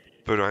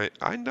 But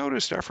I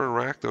noticed Efren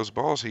racked those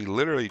balls. He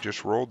literally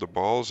just rolled the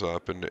balls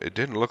up, and it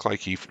didn't look like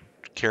he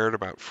cared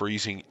about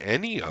freezing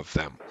any of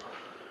them.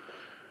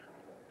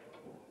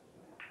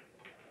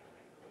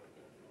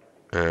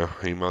 Yeah,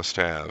 he must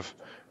have,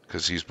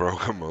 because he's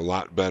broke them a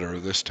lot better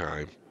this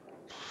time.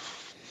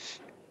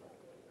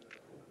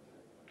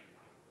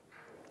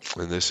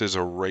 And this is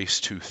a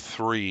race to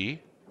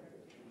 3.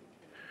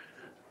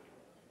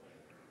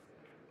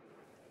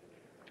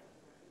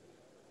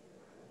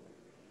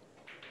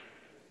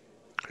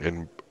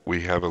 And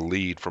we have a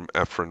lead from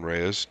Efren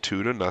Reyes,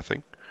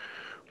 2-0.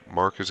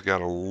 Mark has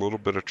got a little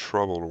bit of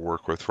trouble to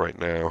work with right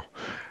now.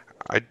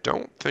 I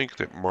don't think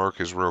that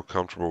Mark is real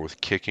comfortable with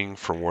kicking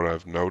from what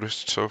I've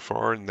noticed so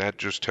far, and that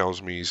just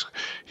tells me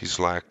he's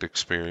lacked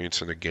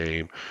experience in the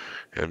game,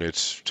 and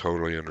it's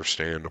totally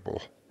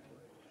understandable.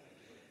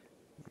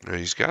 Now,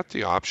 he's got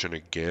the option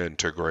again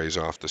to graze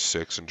off the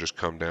 6 and just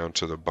come down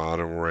to the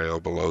bottom rail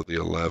below the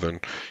 11.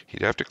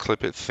 He'd have to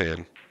clip it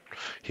thin.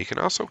 He can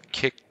also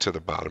kick to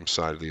the bottom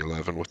side of the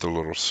 11 with a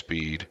little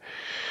speed.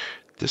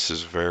 This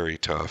is very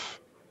tough.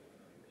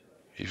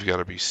 You've got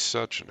to be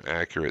such an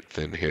accurate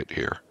thin hit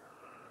here.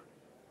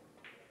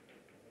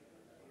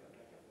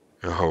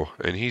 Oh,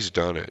 and he's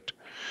done it.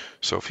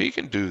 So if he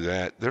can do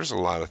that, there's a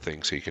lot of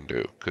things he can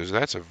do, because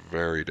that's a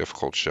very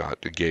difficult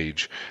shot to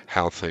gauge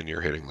how thin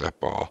you're hitting that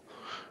ball.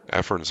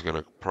 Efren's going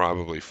to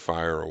probably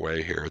fire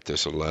away here at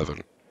this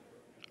 11.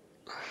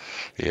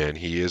 And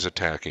he is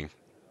attacking.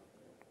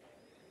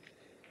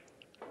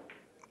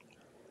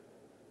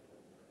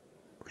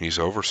 He's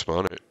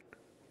overspun it.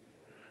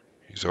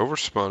 He's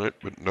overspun it,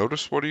 but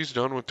notice what he's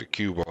done with the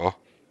cue ball.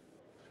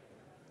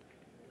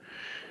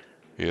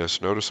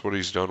 Yes, notice what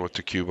he's done with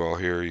the cue ball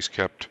here. He's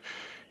kept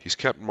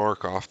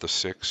Mark off the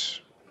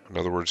 6 In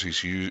other words,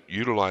 he's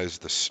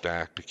utilized the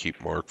stack to keep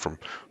Mark from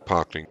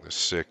pocketing the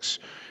 6.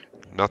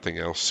 Nothing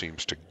else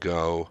seems to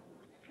go.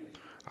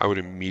 I would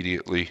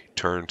immediately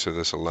turn to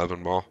this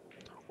 11 ball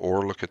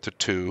or look at the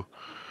 2,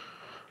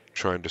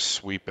 trying to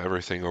sweep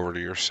everything over to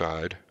your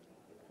side.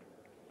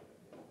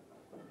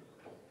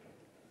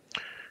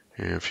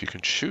 And if you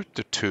can shoot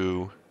the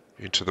 2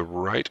 into the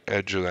right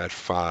edge of that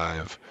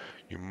 5,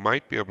 you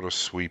might be able to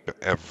sweep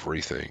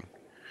everything.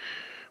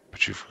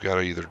 But you've got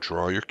to either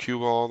draw your cue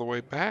ball all the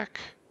way back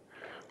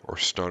or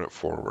stun it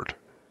forward.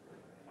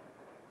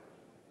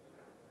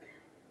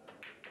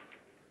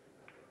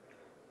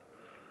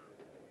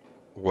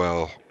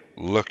 Well,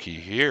 looky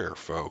here,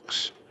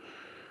 folks.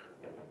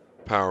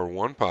 Power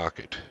 1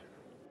 pocket.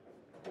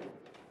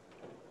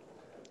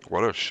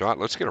 What a shot.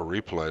 Let's get a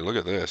replay. Look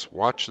at this.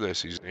 Watch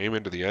this. He's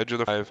aiming to the edge of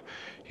the 5.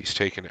 He's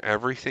taken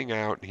everything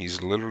out, and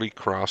he's literally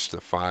crossed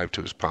the 5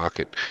 to his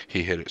pocket.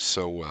 He hit it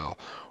so well.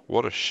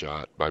 What a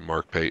shot by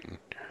Mark Payton.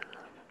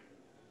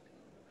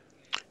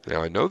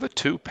 Now, I know the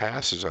 2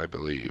 passes, I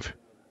believe.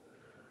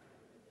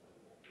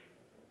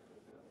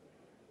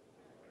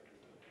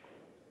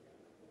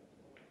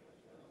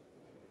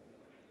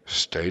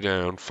 Stay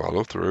down.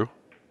 Follow through.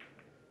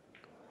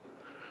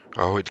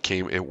 Oh,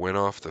 it went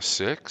off the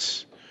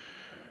 6.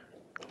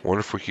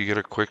 Wonder if we could get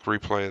a quick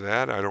replay of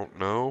that. I don't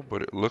know,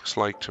 but it looks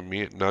like to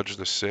me it nudged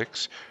the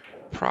 6.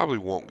 Probably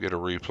won't get a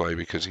replay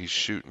because he's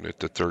shooting at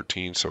the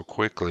 13 so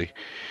quickly.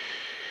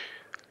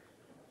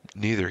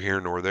 Neither here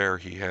nor there.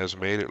 He has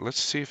made it. Let's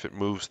see if it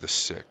moves the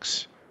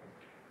 6.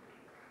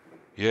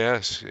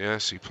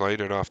 Yes, he played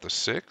it off the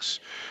 6.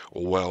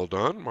 Well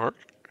done, Mark.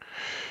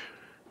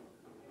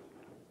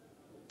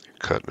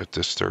 Cutting at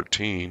this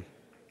 13.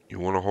 You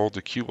want to hold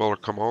the cue ball or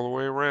come all the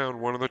way around,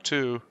 one of the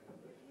 2.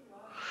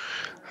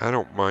 I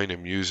don't mind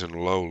him using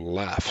low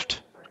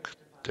left.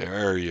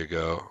 There you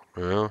go.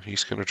 Well,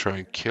 he's going to try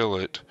and kill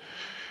it.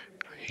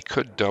 He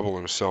could double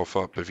himself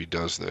up if he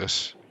does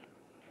this.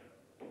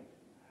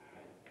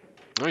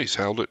 Oh, he's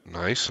held it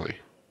nicely.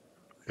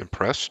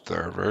 Impressed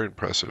there. Very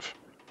impressive.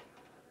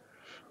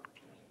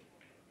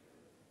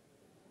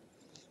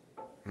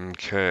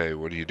 Okay,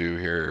 what do you do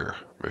here,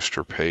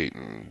 Mr.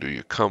 Payton? Do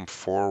you come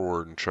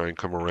forward and try and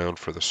come around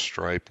for the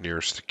stripe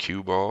nearest the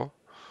cue ball?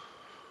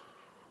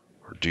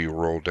 Or do you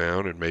roll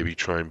down and maybe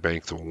try and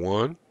bank the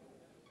 1?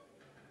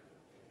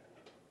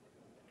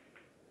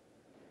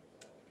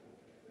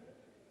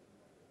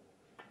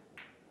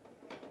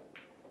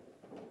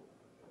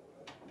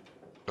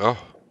 Oh,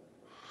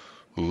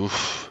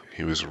 oof.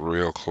 He was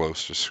real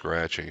close to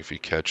scratching if he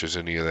catches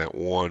any of that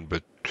 1,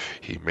 but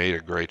he made a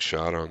great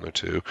shot on the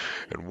 2.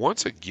 And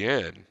once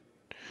again,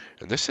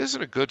 and this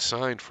isn't a good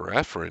sign for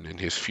Efren in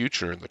his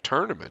future in the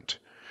tournament.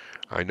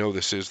 I know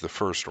this is the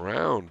first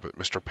round, but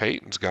Mr.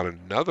 Payton's got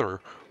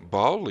another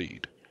ball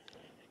lead.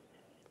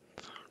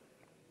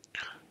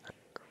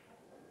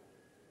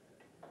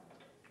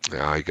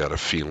 Now, I got a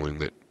feeling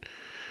that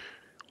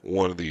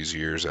one of these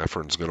years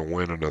Efren's going to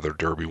win another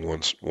Derby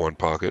one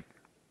pocket.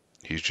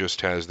 He just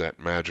has that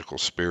magical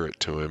spirit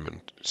to him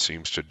and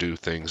seems to do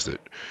things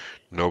that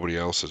nobody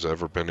else has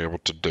ever been able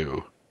to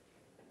do.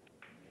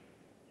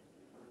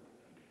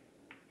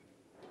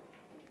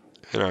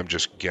 And I'm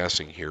just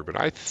guessing here, but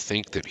I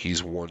think that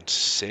he's won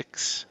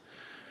 6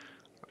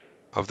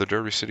 of the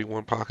Derby City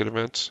One Pocket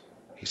events.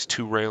 He's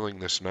 2-railing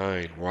this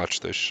 9. Watch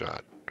this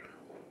shot.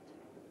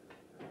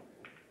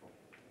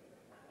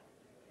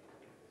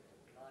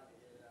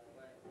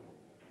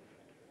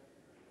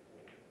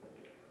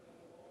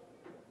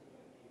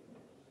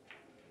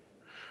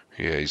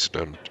 Yeah, he's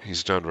done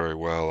very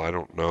well. I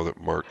don't know that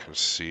Mark can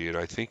see it.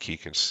 I think he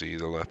can see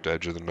the left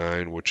edge of the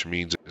 9, which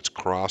means it's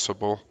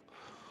crossable.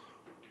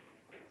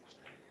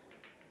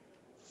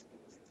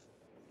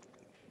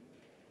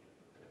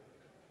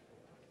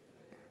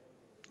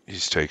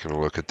 He's taking a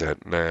look at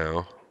that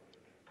now.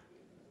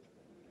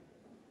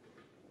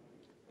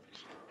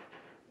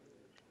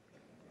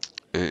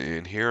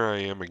 And here I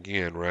am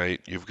again,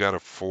 right? You've got a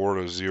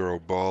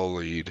 4-0 ball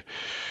lead.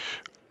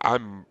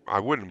 I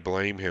wouldn't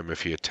blame him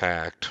if he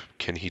attacked.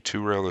 Can he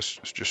two-rail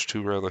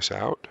this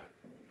out?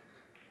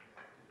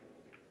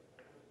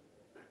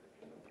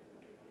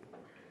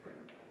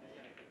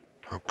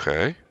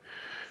 Okay.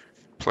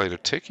 Played a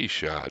ticky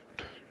shot.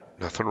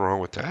 Nothing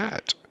wrong with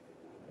that.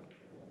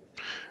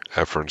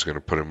 Efren's going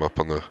to put him up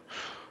on the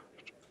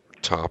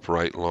top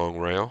right long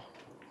rail.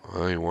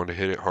 Well, he wanted to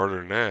hit it harder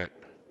than that.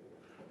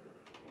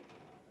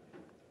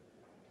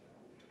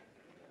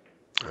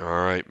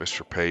 All right,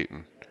 Mr.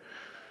 Payton.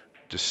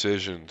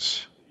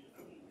 Decisions.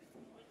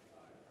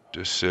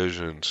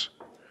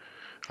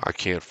 I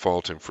can't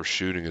fault him for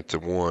shooting at the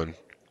 1.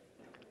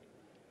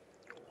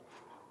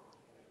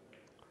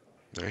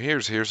 Now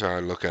here's how I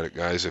look at it,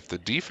 guys. If the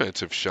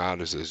defensive shot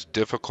is as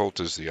difficult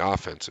as the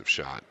offensive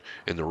shot,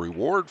 and the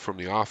reward from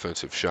the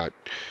offensive shot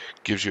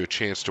gives you a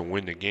chance to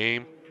win the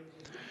game,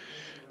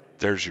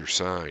 there's your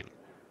sign.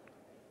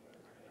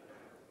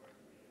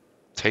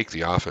 Take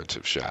the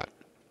offensive shot.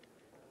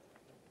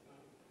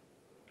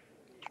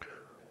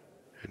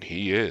 And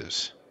he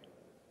is.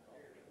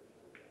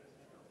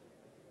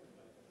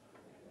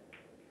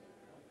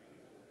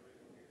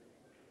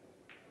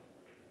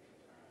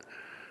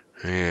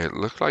 And it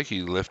looked like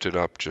he lifted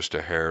up just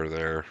a hair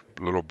there.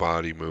 Little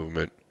body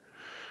movement.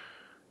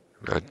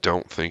 I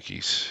don't think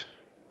he's...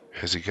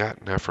 Has he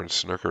gotten Efren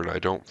snookered? I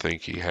don't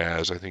think he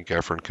has. I think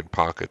Efren can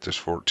pocket this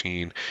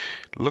 14.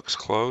 Looks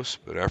close,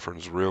 but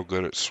Efren's real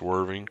good at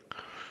swerving.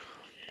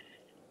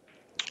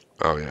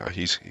 Oh yeah,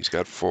 he's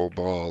got full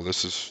ball.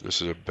 This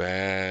is a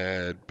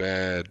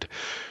bad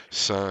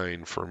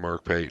sign for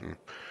Mark Payton.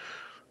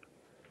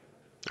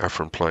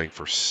 Efren playing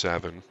for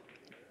 7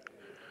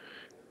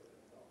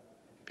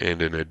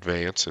 and an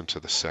advance into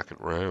the second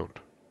round.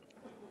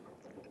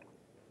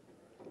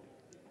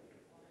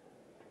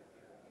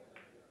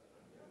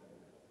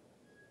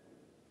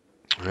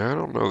 I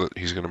don't know that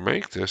he's going to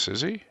make this,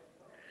 is he?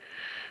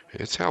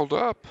 It's held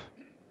up.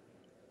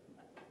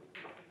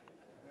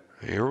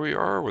 Here we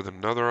are with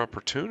another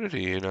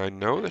opportunity, and I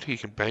know that he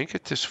can bank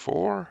at this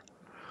 4.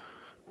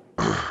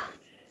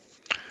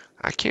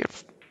 I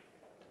can't.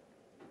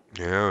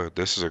 Yeah,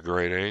 this is a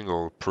great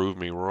angle. Prove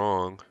me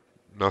wrong.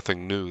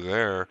 Nothing new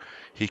there.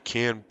 He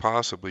can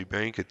possibly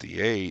bank at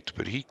the 8,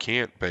 but he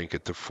can't bank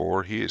at the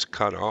 4. He is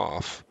cut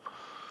off.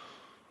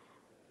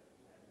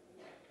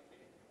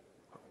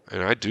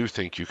 And I do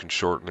think you can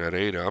shorten that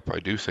 8 up. I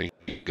do think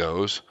it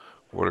goes.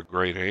 What a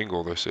great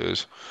angle this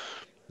is.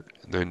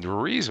 Then the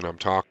reason I'm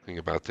talking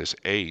about this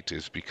 8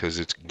 is because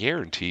it's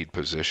guaranteed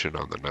position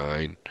on the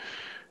 9.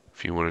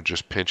 If you want to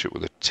just pinch it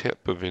with a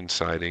tip of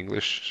inside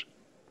English,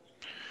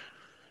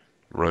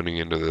 running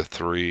into the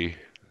 3,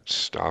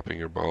 stopping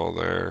your ball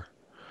there.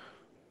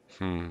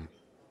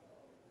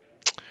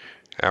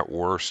 At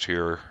worst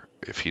here,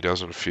 if he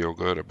doesn't feel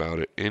good about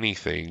it,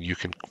 anything, you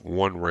can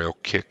 1 rail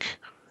kick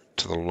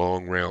to the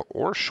long rail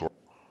or short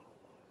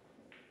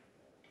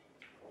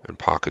and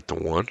pocket the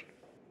 1.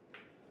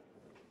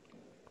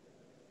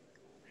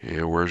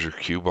 Yeah, where's your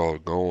cue ball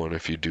going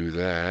if you do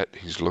that?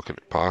 He's looking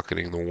at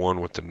pocketing the 1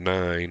 with the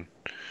 9.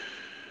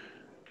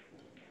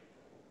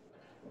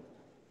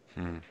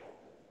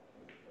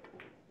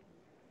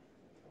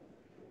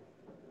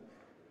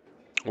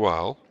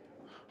 Well,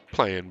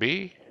 plan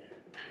B.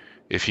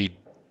 If he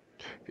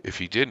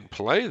didn't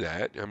play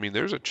that, I mean,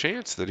 there's a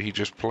chance that he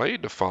just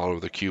played to follow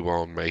the cue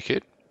ball and make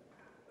it.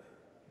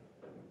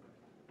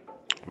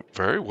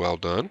 Very well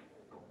done.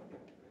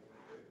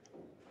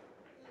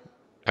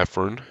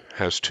 Efren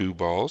has 2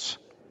 balls.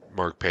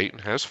 Mark Payton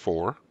has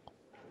 4.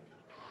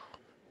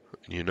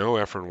 You know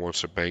Efren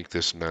wants to bank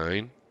this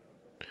 9.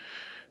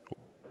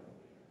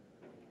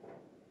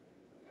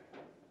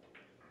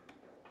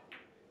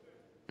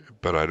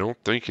 But I don't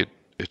think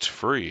it's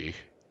free.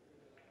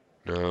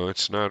 No,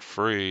 it's not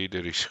free.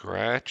 Did he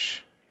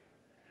scratch?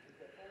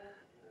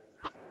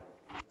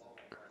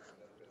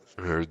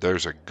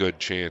 There's a good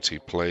chance he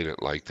played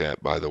it like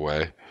that, by the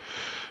way.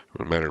 As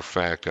a matter of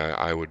fact,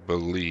 I would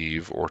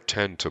believe, or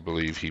tend to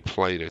believe, he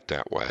played it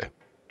that way.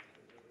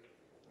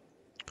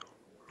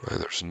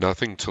 There's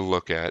nothing to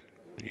look at.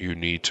 You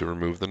need to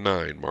remove the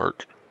 9,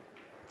 Mark.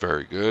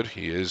 Very good.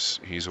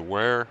 He's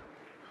aware.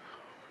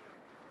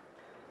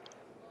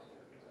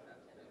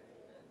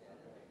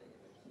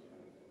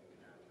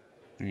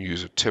 You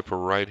use a tip of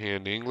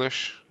right-hand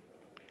English.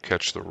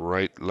 Catch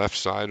the left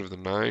side of the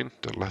 9,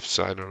 the left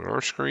side on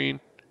our screen.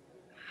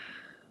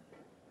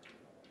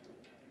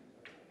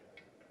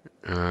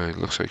 It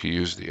looks like you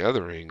used the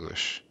other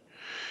English.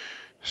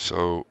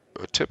 So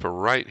a tip of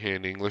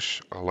right-hand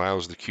English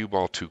allows the cue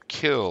ball to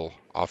kill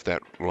off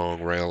that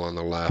long rail on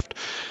the left.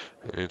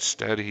 And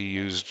instead he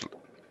used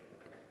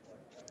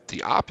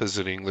the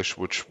opposite English,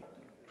 which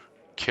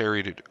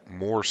carried it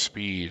more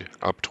speed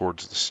up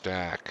towards the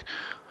stack,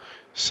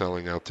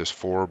 selling out this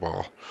 4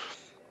 ball.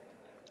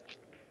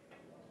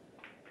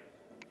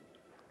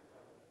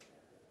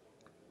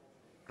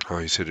 Oh,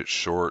 he's hit it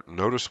short.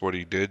 Notice what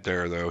he did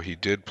there, though. He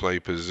did play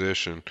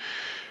position.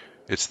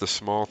 It's the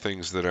small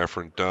things that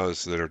Efren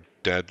does that are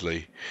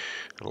deadly,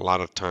 and a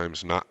lot of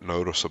times not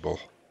noticeable,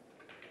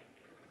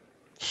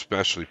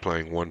 especially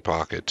playing 1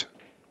 pocket.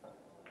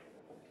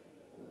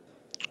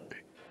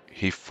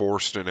 He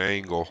forced an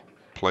angle,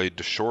 played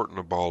to shorten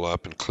the ball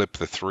up and clip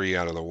the 3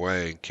 out of the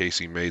way in case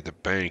he made the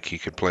bank. He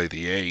could play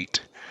the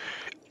 8.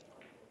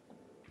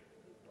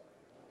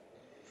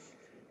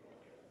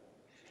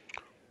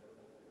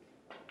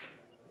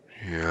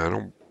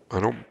 Yeah, I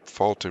don't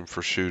fault him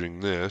for shooting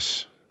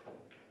this.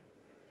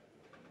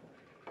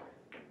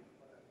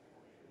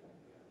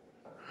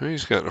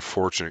 He's gotten a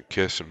fortunate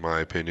kiss, in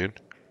my opinion.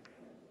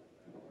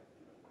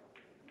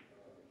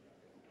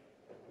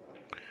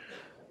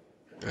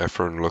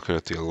 Efren looking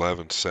at the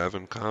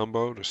 11-7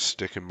 combo to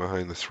stick him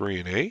behind the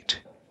 3 and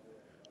 8.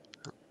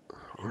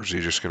 Or is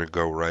he just going to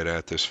go right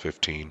at this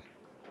 15?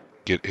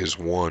 Get his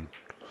 1.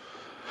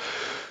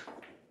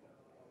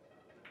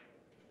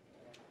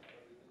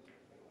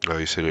 Oh,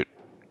 he's hit it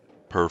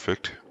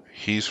perfect.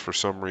 He's, for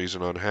some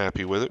reason,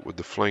 unhappy with it, with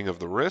the fling of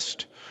the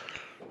wrist.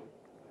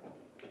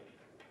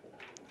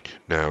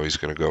 Now he's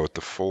going to go with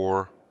the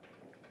 4.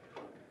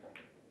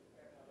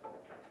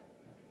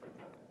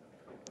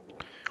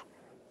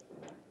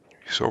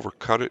 He's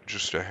overcut it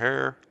just a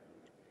hair.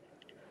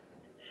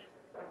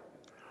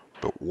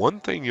 But One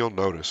thing you'll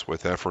notice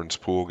with Efren's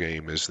pool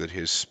game is that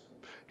his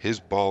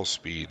ball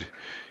speed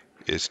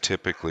is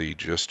typically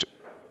just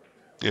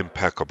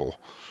impeccable.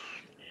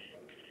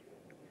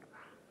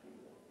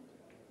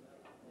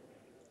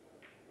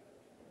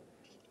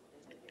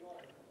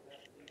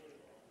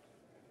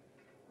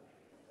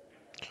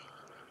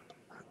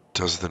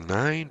 Does the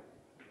 9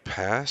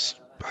 pass?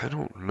 I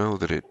don't know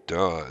that it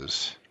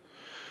does.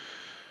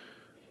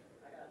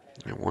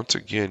 And once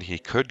again, he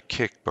could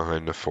kick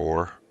behind the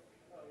 4.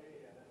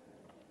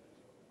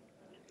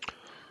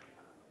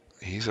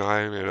 He's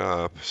eyeing it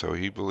up, so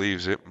he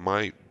believes it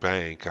might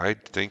bank. I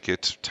think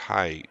it's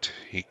tight.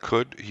 He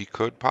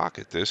could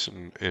pocket this,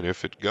 and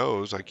if it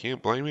goes, I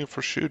can't blame him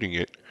for shooting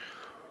it.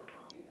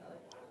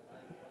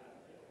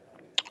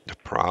 The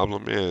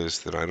problem is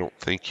that I don't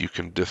think you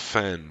can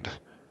defend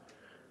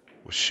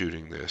with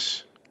shooting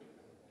this.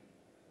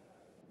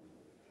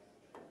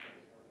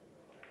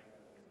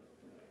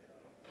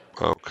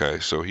 Okay,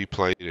 so he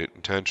played it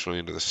intentionally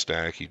into the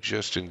stack. He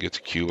just didn't get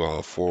the cue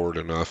ball forward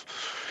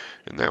enough.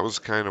 And that was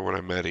kind of what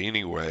I meant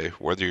anyway.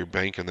 Whether you're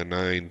banking the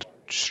 9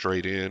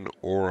 straight in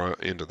or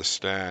into the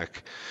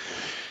stack,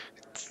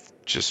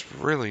 just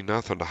really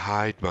nothing to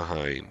hide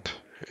behind.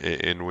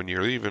 And when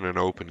you're leaving an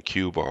open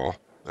cue ball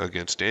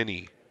against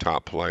any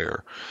top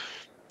player,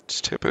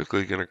 it's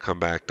typically going to come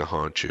back to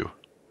haunt you.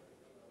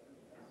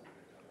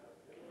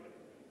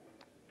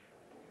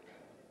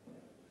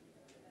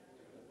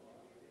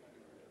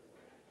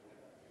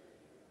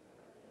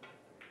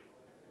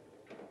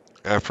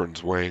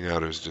 Efren's weighing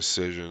out his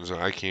decisions.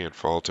 I can't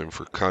fault him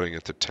for cutting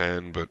at the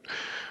 10, but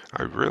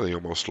I really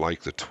almost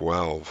like the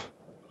 12.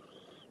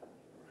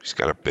 He's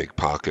got a big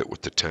pocket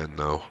with the 10,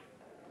 though.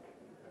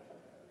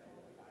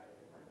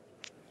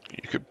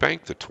 You could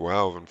bank the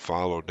 12 and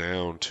follow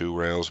down 2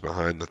 rails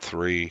behind the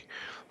 3.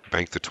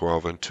 Bank the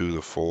 12 into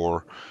the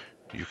 4.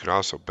 You could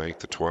also bank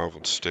the 12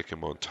 and stick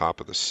him on top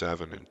of the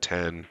 7 and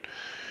 10,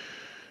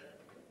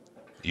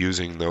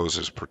 using those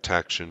as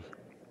protection.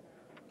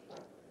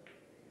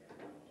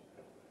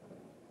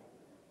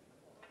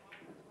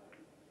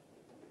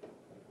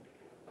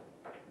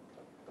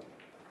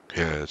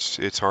 Yeah,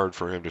 it's hard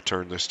for him to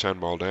turn this 10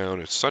 ball down.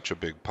 It's such a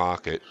big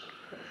pocket.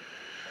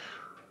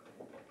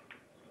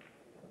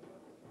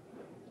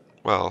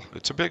 Well,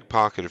 it's a big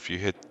pocket if you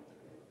hit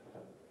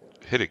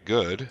it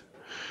good.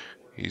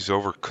 He's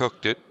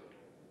overcooked it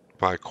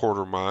by a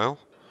quarter mile.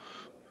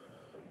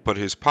 But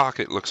his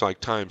pocket looks like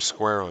Times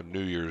Square on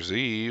New Year's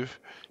Eve,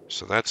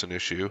 so that's an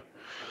issue.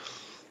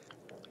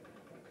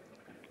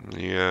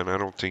 Yeah, and I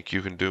don't think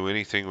you can do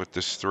anything with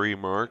this 3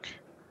 mark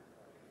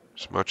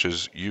as much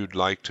as you'd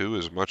like to,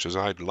 as much as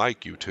I'd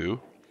like you to.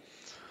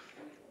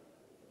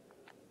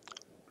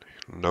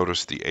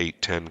 Notice the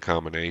 8-10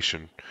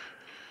 combination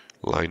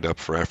lined up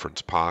for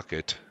Efren's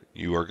pocket.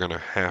 You are going to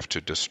have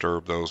to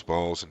disturb those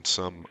balls in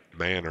some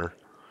manner.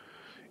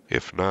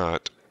 If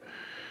not,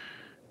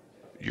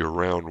 your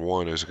round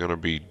 1 is going to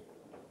be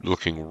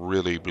looking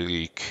really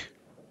bleak.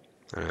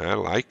 And I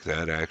like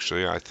that,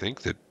 actually. I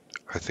think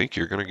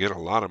you're going to get a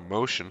lot of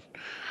motion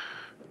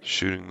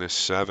shooting this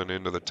 7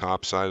 into the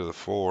top side of the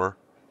 4.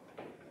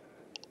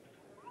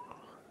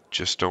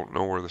 Just don't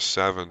know where the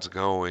 7's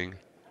going.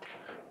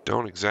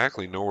 Don't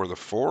exactly know where the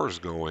 4's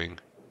going.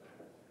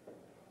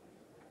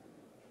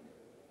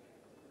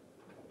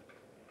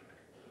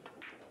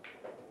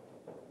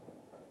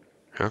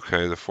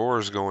 Okay, the 4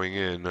 is going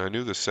in. I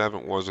knew the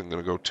 7 wasn't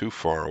going to go too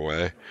far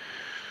away.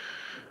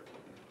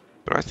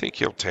 But I think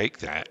he'll take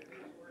that.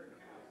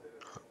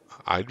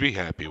 I'd be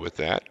happy with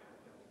that.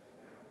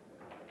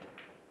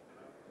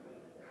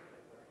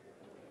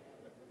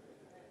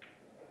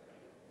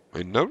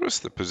 And notice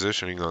the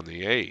positioning on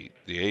the 8.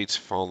 The 8's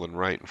fallen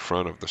right in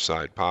front of the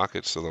side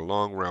pocket, so the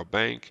long rail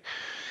bank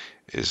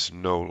is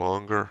no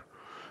longer.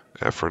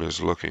 Efren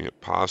is looking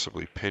at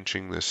possibly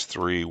pinching this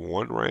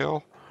 3-1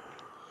 rail.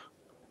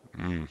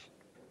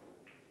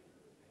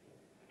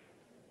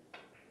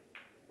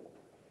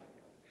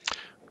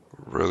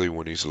 Really,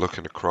 when he's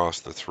looking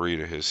across the 3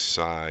 to his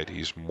side,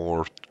 he's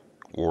more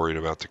worried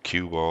about the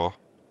cue ball.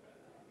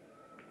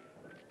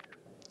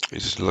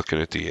 He's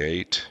looking at the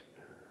 8.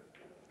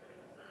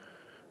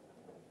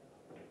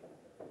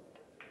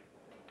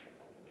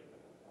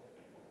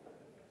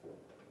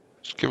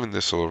 He's giving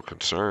this a little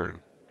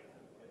concern.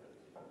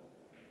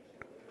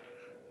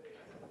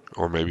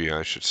 Or maybe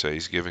I should say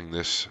he's giving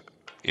this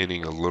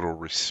inning a little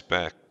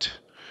respect.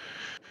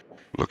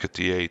 Look at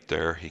the 8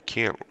 there. He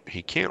can't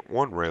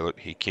 1 rail it.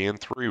 He can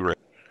 3 rail.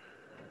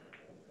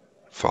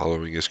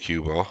 Following his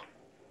cue ball.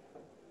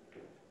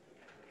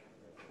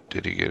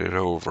 Did he get it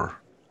over?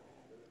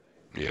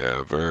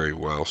 Yeah, very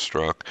well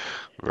struck.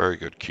 Very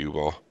good cue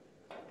ball.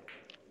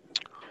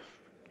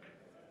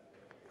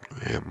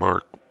 Yeah,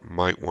 Mark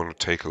might want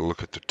to take a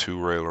look at the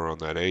 2-railer on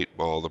that 8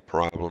 ball. The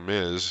problem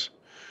is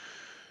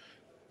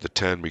the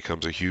 10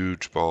 becomes a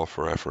huge ball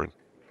for Efren.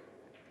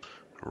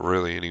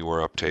 Really,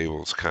 anywhere up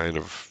table is kind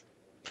of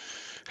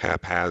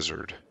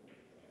haphazard.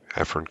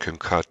 Efren can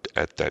cut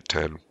at that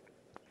 10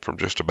 from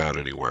just about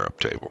anywhere up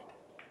table.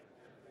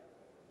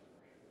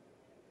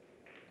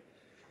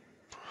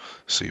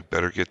 So you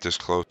better get this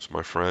close,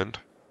 my friend.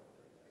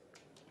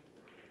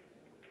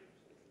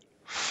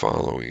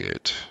 Following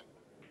it.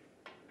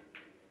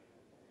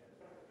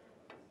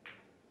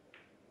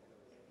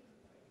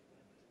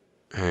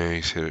 And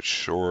he's hit it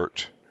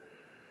short.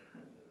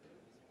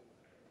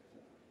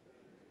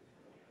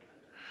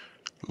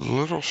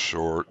 Little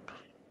short.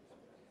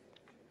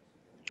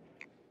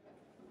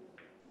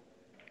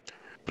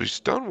 But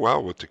he's done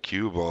well with the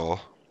cue ball.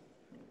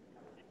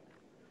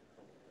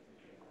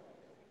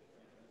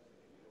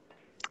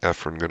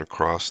 Efren going to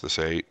cross this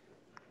 8.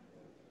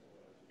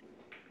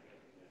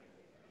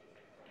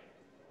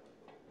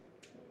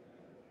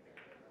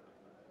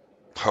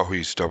 Oh,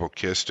 he's double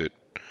kissed it.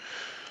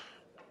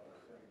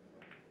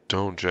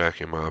 Don't jack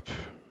him up.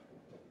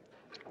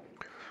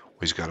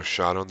 He's got a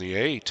shot on the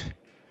 8.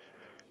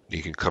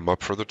 He can come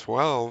up for the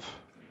 12.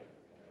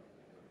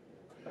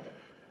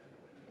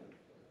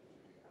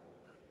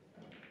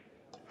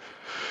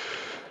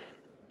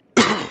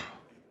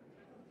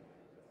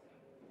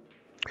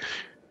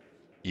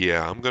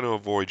 Yeah, I'm going to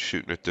avoid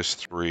shooting at this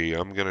 3.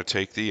 I'm going to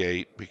take the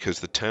 8 because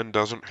the 10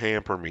 doesn't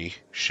hamper me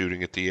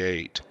shooting at the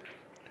 8.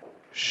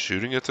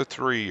 Shooting at the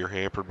 3, you're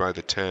hampered by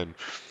the 10.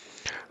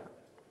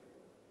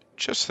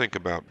 Just think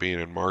about being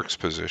in Mark's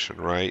position,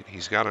 right?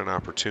 He's got an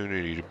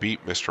opportunity to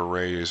beat Mr.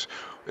 Reyes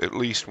at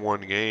least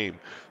one game.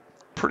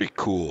 Pretty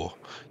cool.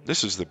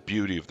 This is the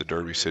beauty of the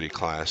Derby City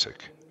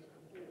Classic.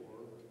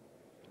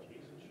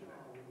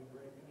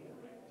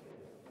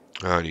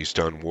 And he's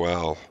done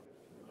well.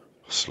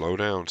 Slow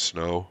down,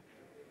 Snow.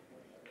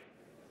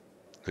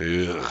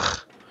 Ugh.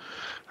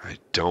 I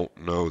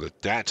don't know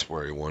that that's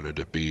where he wanted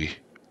to be.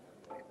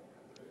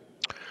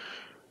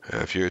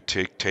 If you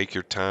take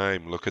your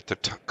time, look at the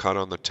cut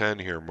on the 10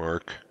 here,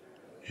 Mark.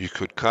 You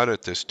could cut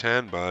it this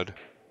 10, bud.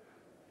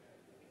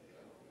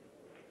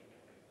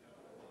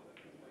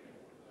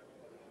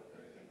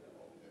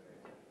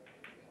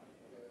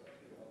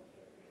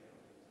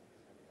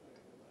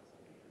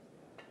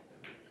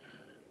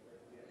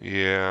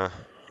 Yeah,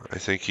 I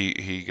think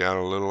he got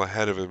a little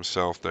ahead of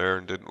himself there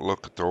and didn't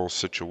look at the whole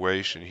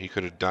situation. He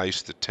could have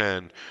diced the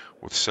 10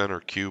 with center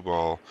cue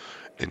ball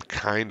and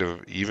kind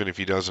of, even if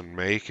he doesn't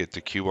make it,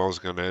 the cue ball is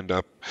going to end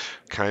up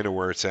kind of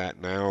where it's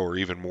at now or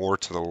even more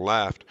to the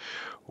left,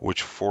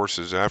 which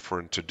forces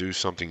Efren to do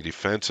something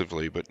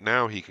defensively. But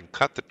now he can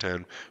cut the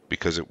 10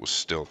 because it was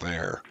still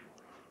there.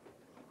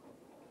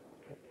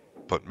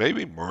 But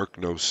maybe Mark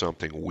knows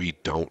something we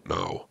don't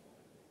know.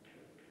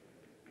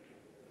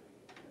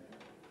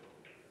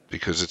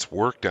 Because it's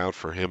worked out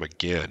for him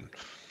again.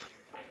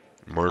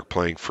 Mark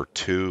playing for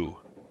 2.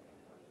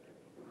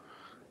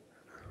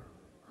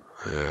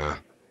 Yeah,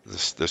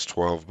 this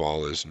 12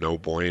 ball is no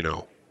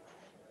bueno.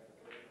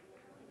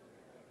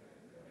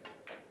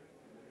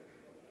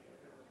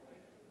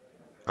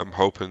 I'm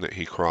hoping that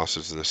he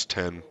crosses this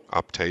 10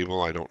 up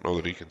table. I don't know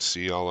that he can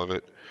see all of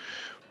it.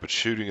 But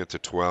shooting at the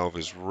 12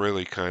 is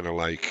really kind of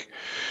like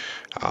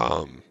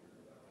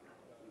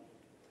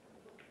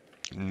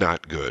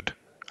not good.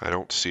 I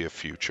don't see a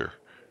future.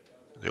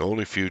 The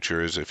only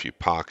future is if you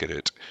pocket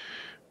it,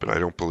 but I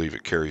don't believe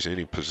it carries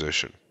any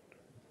position.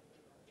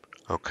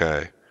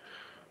 Okay.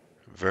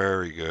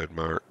 Very good,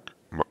 Mark.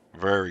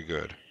 Very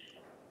good.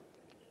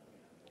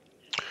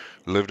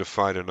 Live to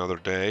fight another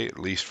day, at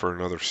least for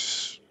another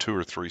 2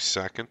 or 3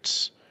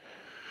 seconds.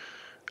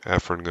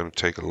 Efren going to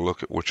take a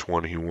look at which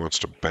one he wants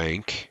to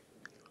bank.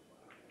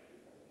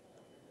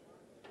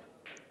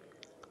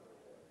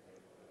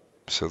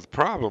 So the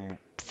problem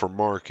for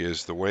Mark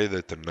is the way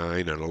that the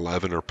 9 and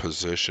 11 are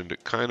positioned,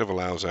 it kind of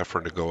allows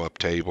Efren to go up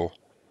table.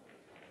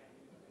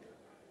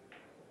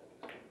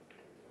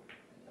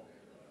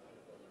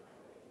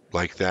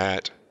 Like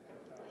that.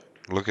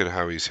 Look at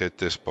how he's hit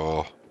this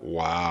ball.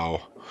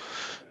 Wow.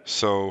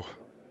 So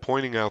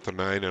pointing out the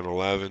 9 and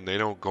 11, they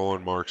don't go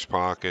in Mark's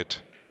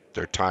pocket.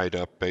 They're tied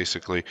up,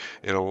 basically.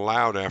 It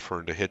allowed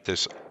Efren to hit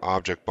this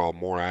object ball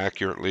more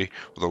accurately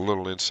with a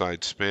little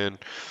inside spin.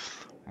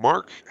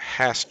 Mark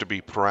has to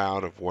be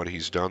proud of what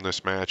he's done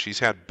this match. He's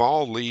had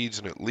ball leads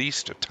and at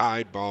least a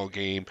tied ball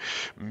game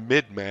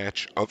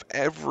mid-match of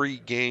every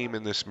game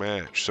in this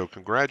match. So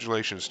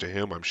congratulations to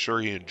him. I'm sure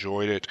he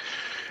enjoyed it.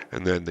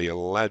 And then the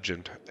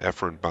legend,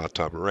 Efren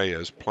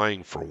Reyes,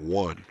 playing for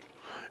 1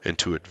 and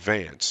to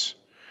advance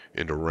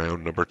into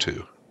round number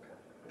 2.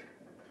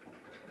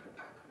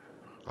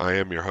 I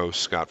am your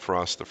host, Scott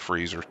Frost, the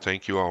Freezer.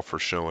 Thank you all for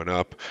showing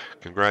up.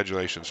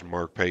 Congratulations to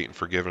Mark Payton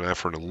for giving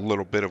Efren a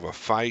little bit of a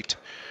fight.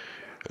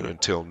 And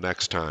until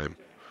next time,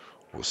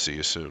 we'll see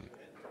you soon.